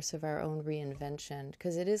source of our own reinvention,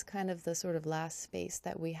 because it is kind of the sort of last space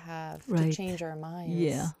that we have to change our minds.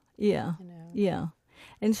 Yeah.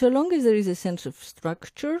 And so long as there is a sense of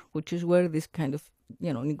structure, which is where this kind of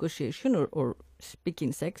negotiation or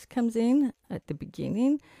speaking sex comes in at the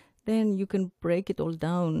beginning, then you can break it all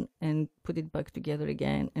down and put it back together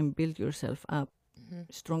again and build yourself up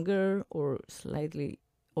stronger or slightly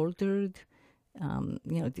altered,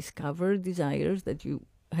 discover desires that you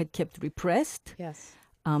had kept repressed. Yes.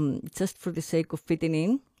 Just for the sake of fitting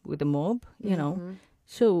in with the mob,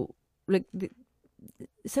 So, like, the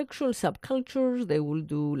sexual subcultures, they will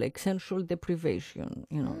do, like, sensual deprivation,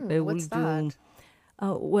 They will what's that?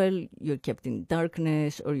 Well, you're kept in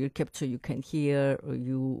darkness, or you're kept so you can't hear,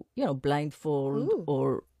 or blindfold,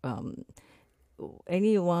 or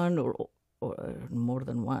anyone or more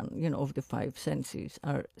than one, of the five senses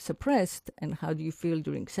are suppressed. And how do you feel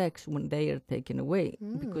during sex when they are taken away?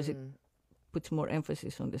 Because it puts more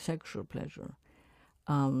emphasis on the sexual pleasure.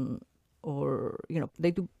 Or, they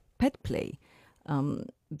do pet play.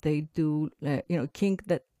 They do, kink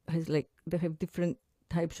that has, like, they have different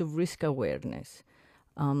types of risk awareness.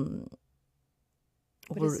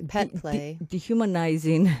 What is pet play?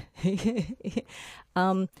 Dehumanizing.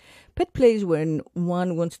 Pet play is when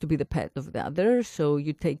one wants to be the pet of the other, so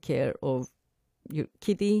you take care of your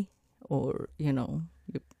kitty or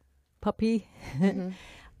your puppy. And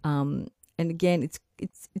again,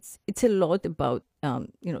 it's a lot about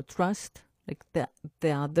trust. Like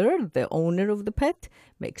the owner of the pet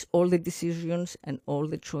makes all the decisions and all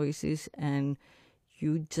the choices, and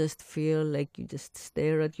you just feel like you just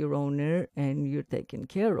stare at your owner and you're taken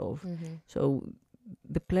care of. So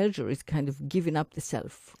the pleasure is kind of giving up the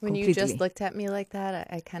self When completely. You just looked at me like that,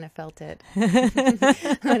 I kind of felt it.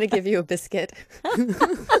 I'm going to give you a biscuit.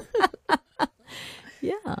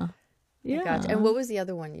 Yeah. Gotcha. And what was the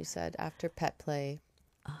other one you said after pet play?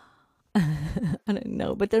 I don't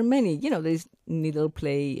know, but there are many. There's needle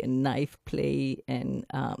play and knife play and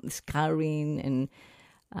scarring, and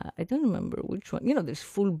I don't remember which one. There's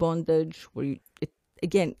full bondage, where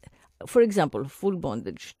again, for example, full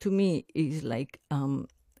bondage to me is like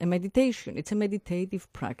a meditation. It's a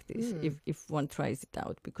meditative practice if one tries it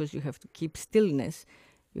out, because you have to keep stillness,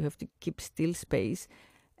 you have to keep still space,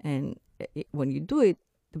 and when you do it,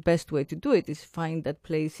 the best way to do it is find that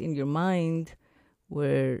place in your mind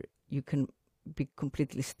where you can be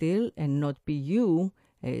completely still and not be you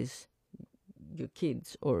as your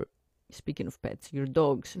kids, or speaking of pets, your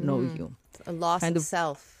dogs know you. A loss Kind of of-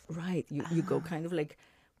 self. Right. You go kind of like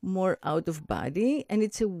more out of body, and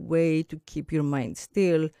it's a way to keep your mind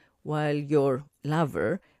still while your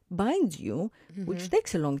lover binds you, which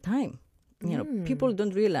takes a long time. You know, people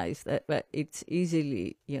don't realize that it's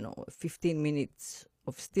easily, 15 minutes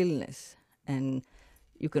of stillness, and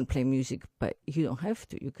you can play music, but you don't have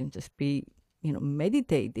to. You can just be,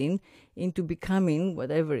 meditating into becoming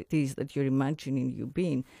whatever it is that you're imagining you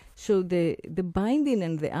being. So the binding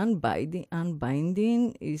and the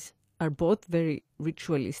unbinding are both very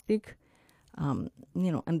ritualistic, and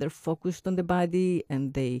they're focused on the body,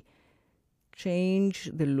 and they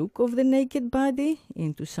change the look of the naked body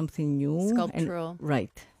into something new. Sculptural.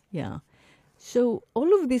 Right, yeah. So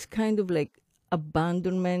all of this kind of like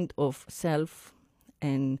abandonment of self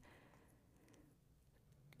and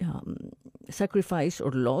sacrifice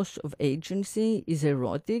or loss of agency is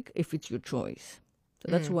erotic if it's your choice.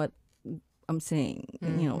 So that's what I'm saying.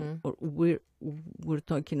 Or we're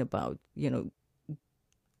talking about,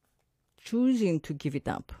 choosing to give it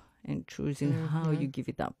up, and choosing how you give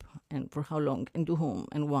it up, and for how long, and to whom,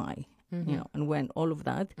 and why, and when. All of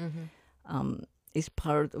that is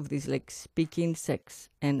part of this, like, speaking sex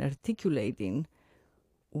and articulating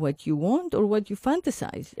what you want or what you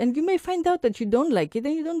fantasize. And you may find out that you don't like it,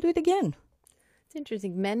 and you don't do it again. It's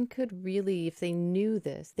interesting. Men could really, if they knew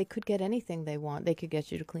this, they could get anything they want. They could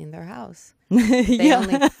get you to clean their house. They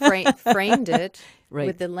only framed it Right.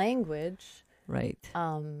 with the language. Right.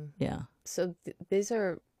 Yeah. So these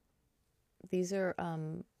are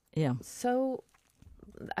Yeah. so.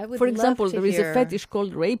 I would. For love example, to there is hear- a fetish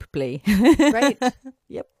called rape play. Right.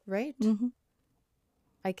 Yep. Right. Mm-hmm.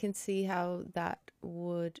 I can see how that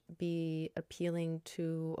would be appealing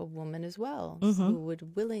to a woman as well, who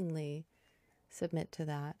would willingly submit to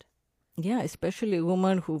that. Yeah, especially a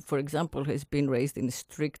woman who, for example, has been raised in a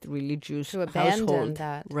strict religious To abandon household.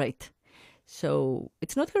 that. Right. So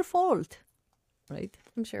it's not her fault, right?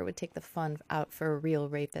 I'm sure it would take the fun out for a real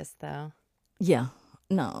rapist, though. Yeah.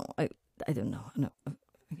 No, I don't know. No,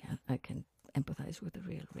 yeah, I can empathize with a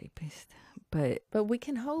real rapist, but But we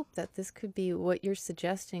can hope that this could be what you're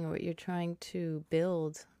suggesting, what you're trying to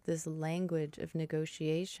build, this language of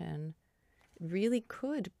negotiation, really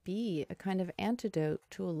could be a kind of antidote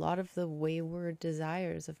to a lot of the wayward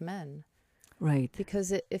desires of men. right.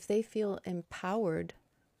 Because if they feel empowered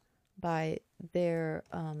by their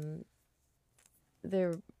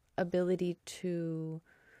ability to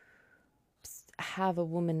have a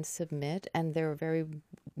woman submit, and there are very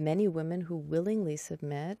many women who willingly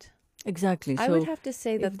submit, Exactly. I So would have to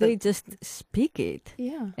say that if they just speak it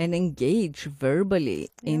yeah, and engage verbally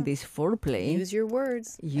in Yeah. this foreplay, use your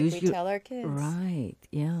words, Use like we tell our kids. right,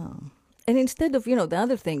 yeah. And instead of, the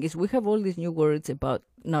other thing is we have all these new words about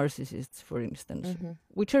narcissists, for instance,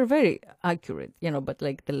 which are very accurate, but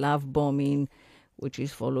like the love bombing, which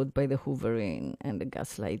is followed by the hoovering and the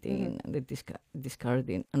gaslighting and the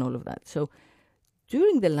discarding and all of that. So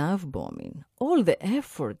during the love bombing, all the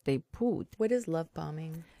effort they put. What is love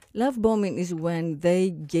bombing? Love bombing is when they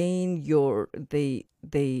gain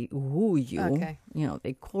they woo you, Okay.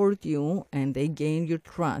 They court you, and they gain your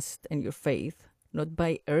trust and your faith, not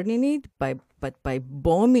by earning it, but by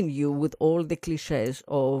bombing you with all the cliches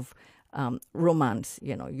of romance.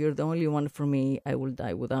 You're the only one for me. I will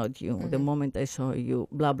die without you. The moment I saw you,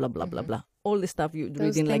 blah, blah, blah, blah, blah. All the stuff you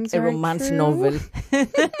read in like things a aren't romance true. novel.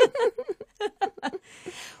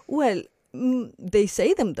 Well, they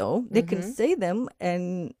say them, though. They can say them,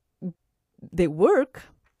 and they work.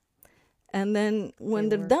 And then when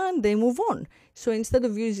They they're work. done, they move on. So instead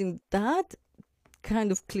of using that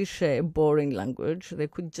kind of cliche, boring language, they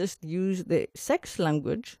could just use the sex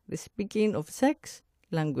language, the speaking of sex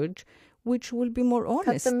language, which will be more Cut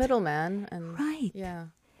honest. the middleman and Right. yeah.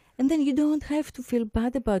 And then you don't have to feel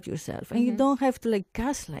bad about yourself, and you don't have to like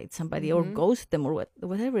gaslight somebody or ghost them or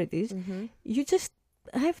whatever it is. You just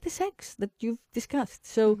have the sex that you've discussed.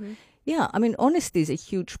 So, yeah, I mean, honesty is a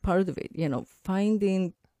huge part of it.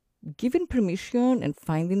 Giving permission and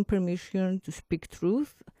finding permission to speak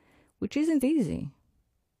truth, which isn't easy.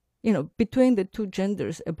 Between the two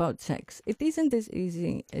genders about sex, it isn't as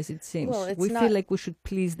easy as it seems. Well, it's we not- feel like we should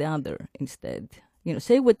please the other instead.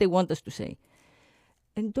 Say what they want us to say.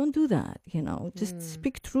 And don't do that, just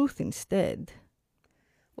speak truth instead.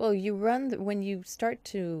 Well, when you start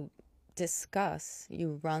to discuss,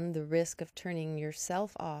 you run the risk of turning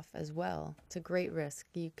yourself off as well. It's a great risk.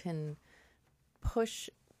 You can push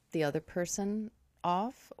the other person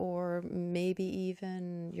off, or maybe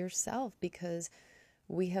even yourself, because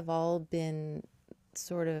we have all been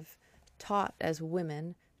sort of taught as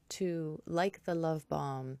women to like the love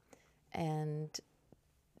bomb. And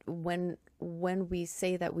when we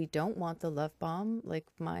say that we don't want the love bomb, like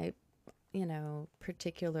my,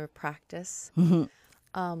 particular practice,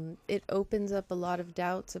 it opens up a lot of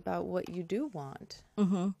doubts about what you do want.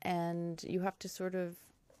 And you have to sort of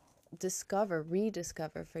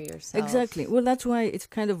rediscover for yourself. Exactly. Well, that's why it's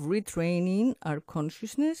kind of retraining our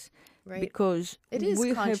consciousness, Right. because It is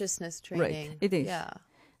we consciousness training. Right, it is. Yeah.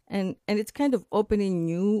 And it's kind of opening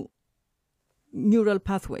new neural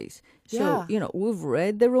pathways. So, Yeah. we've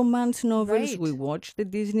read the romance novels, Right. we watched the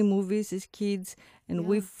Disney movies as kids, and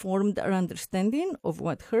we formed our understanding of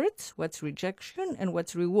what hurts, what's rejection, and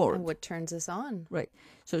what's reward. And what turns us on. Right.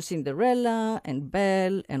 So Cinderella and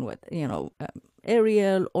Belle and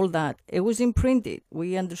Ariel, all that, it was imprinted.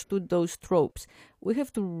 We understood those tropes. We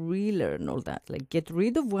have to relearn all that, like get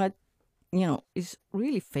rid of what, is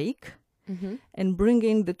really fake, and bring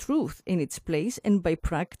in the truth in its place. And by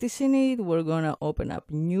practicing it, we're going to open up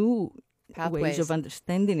new Pathways. ways of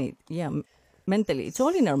understanding it. Yeah, mentally. It's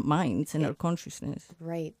all in our minds and our consciousness.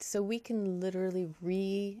 Right. So we can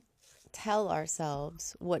literally tell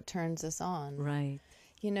ourselves what turns us on. Right.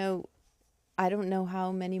 I don't know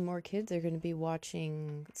how many more kids are going to be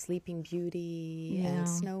watching Sleeping Beauty and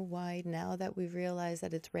Snow White now that we've realized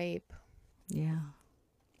that it's rape. Yeah.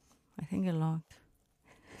 I think a lot.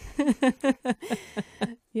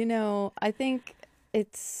 I think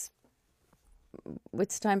it's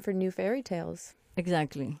time for new fairy tales.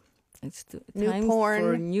 Exactly. It's New time porn.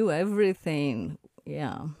 for new everything.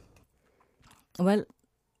 Yeah. Well,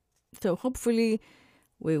 so hopefully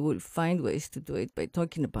we will find ways to do it by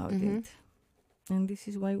talking about it. And this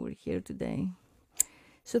is why we're here today.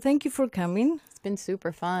 So thank you for coming. It's been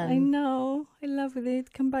super fun. I know. I love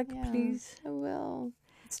it. Come back, Yeah, please. I will.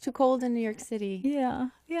 It's too cold in New York City. Yeah.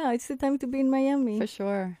 Yeah, it's the time to be in Miami. For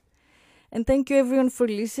sure. And thank you everyone for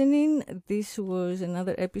listening. This was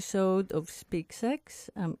another episode of Speak Sex.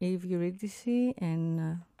 I'm Eve Eurydice,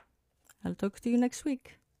 and I'll talk to you next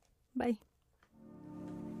week. Bye.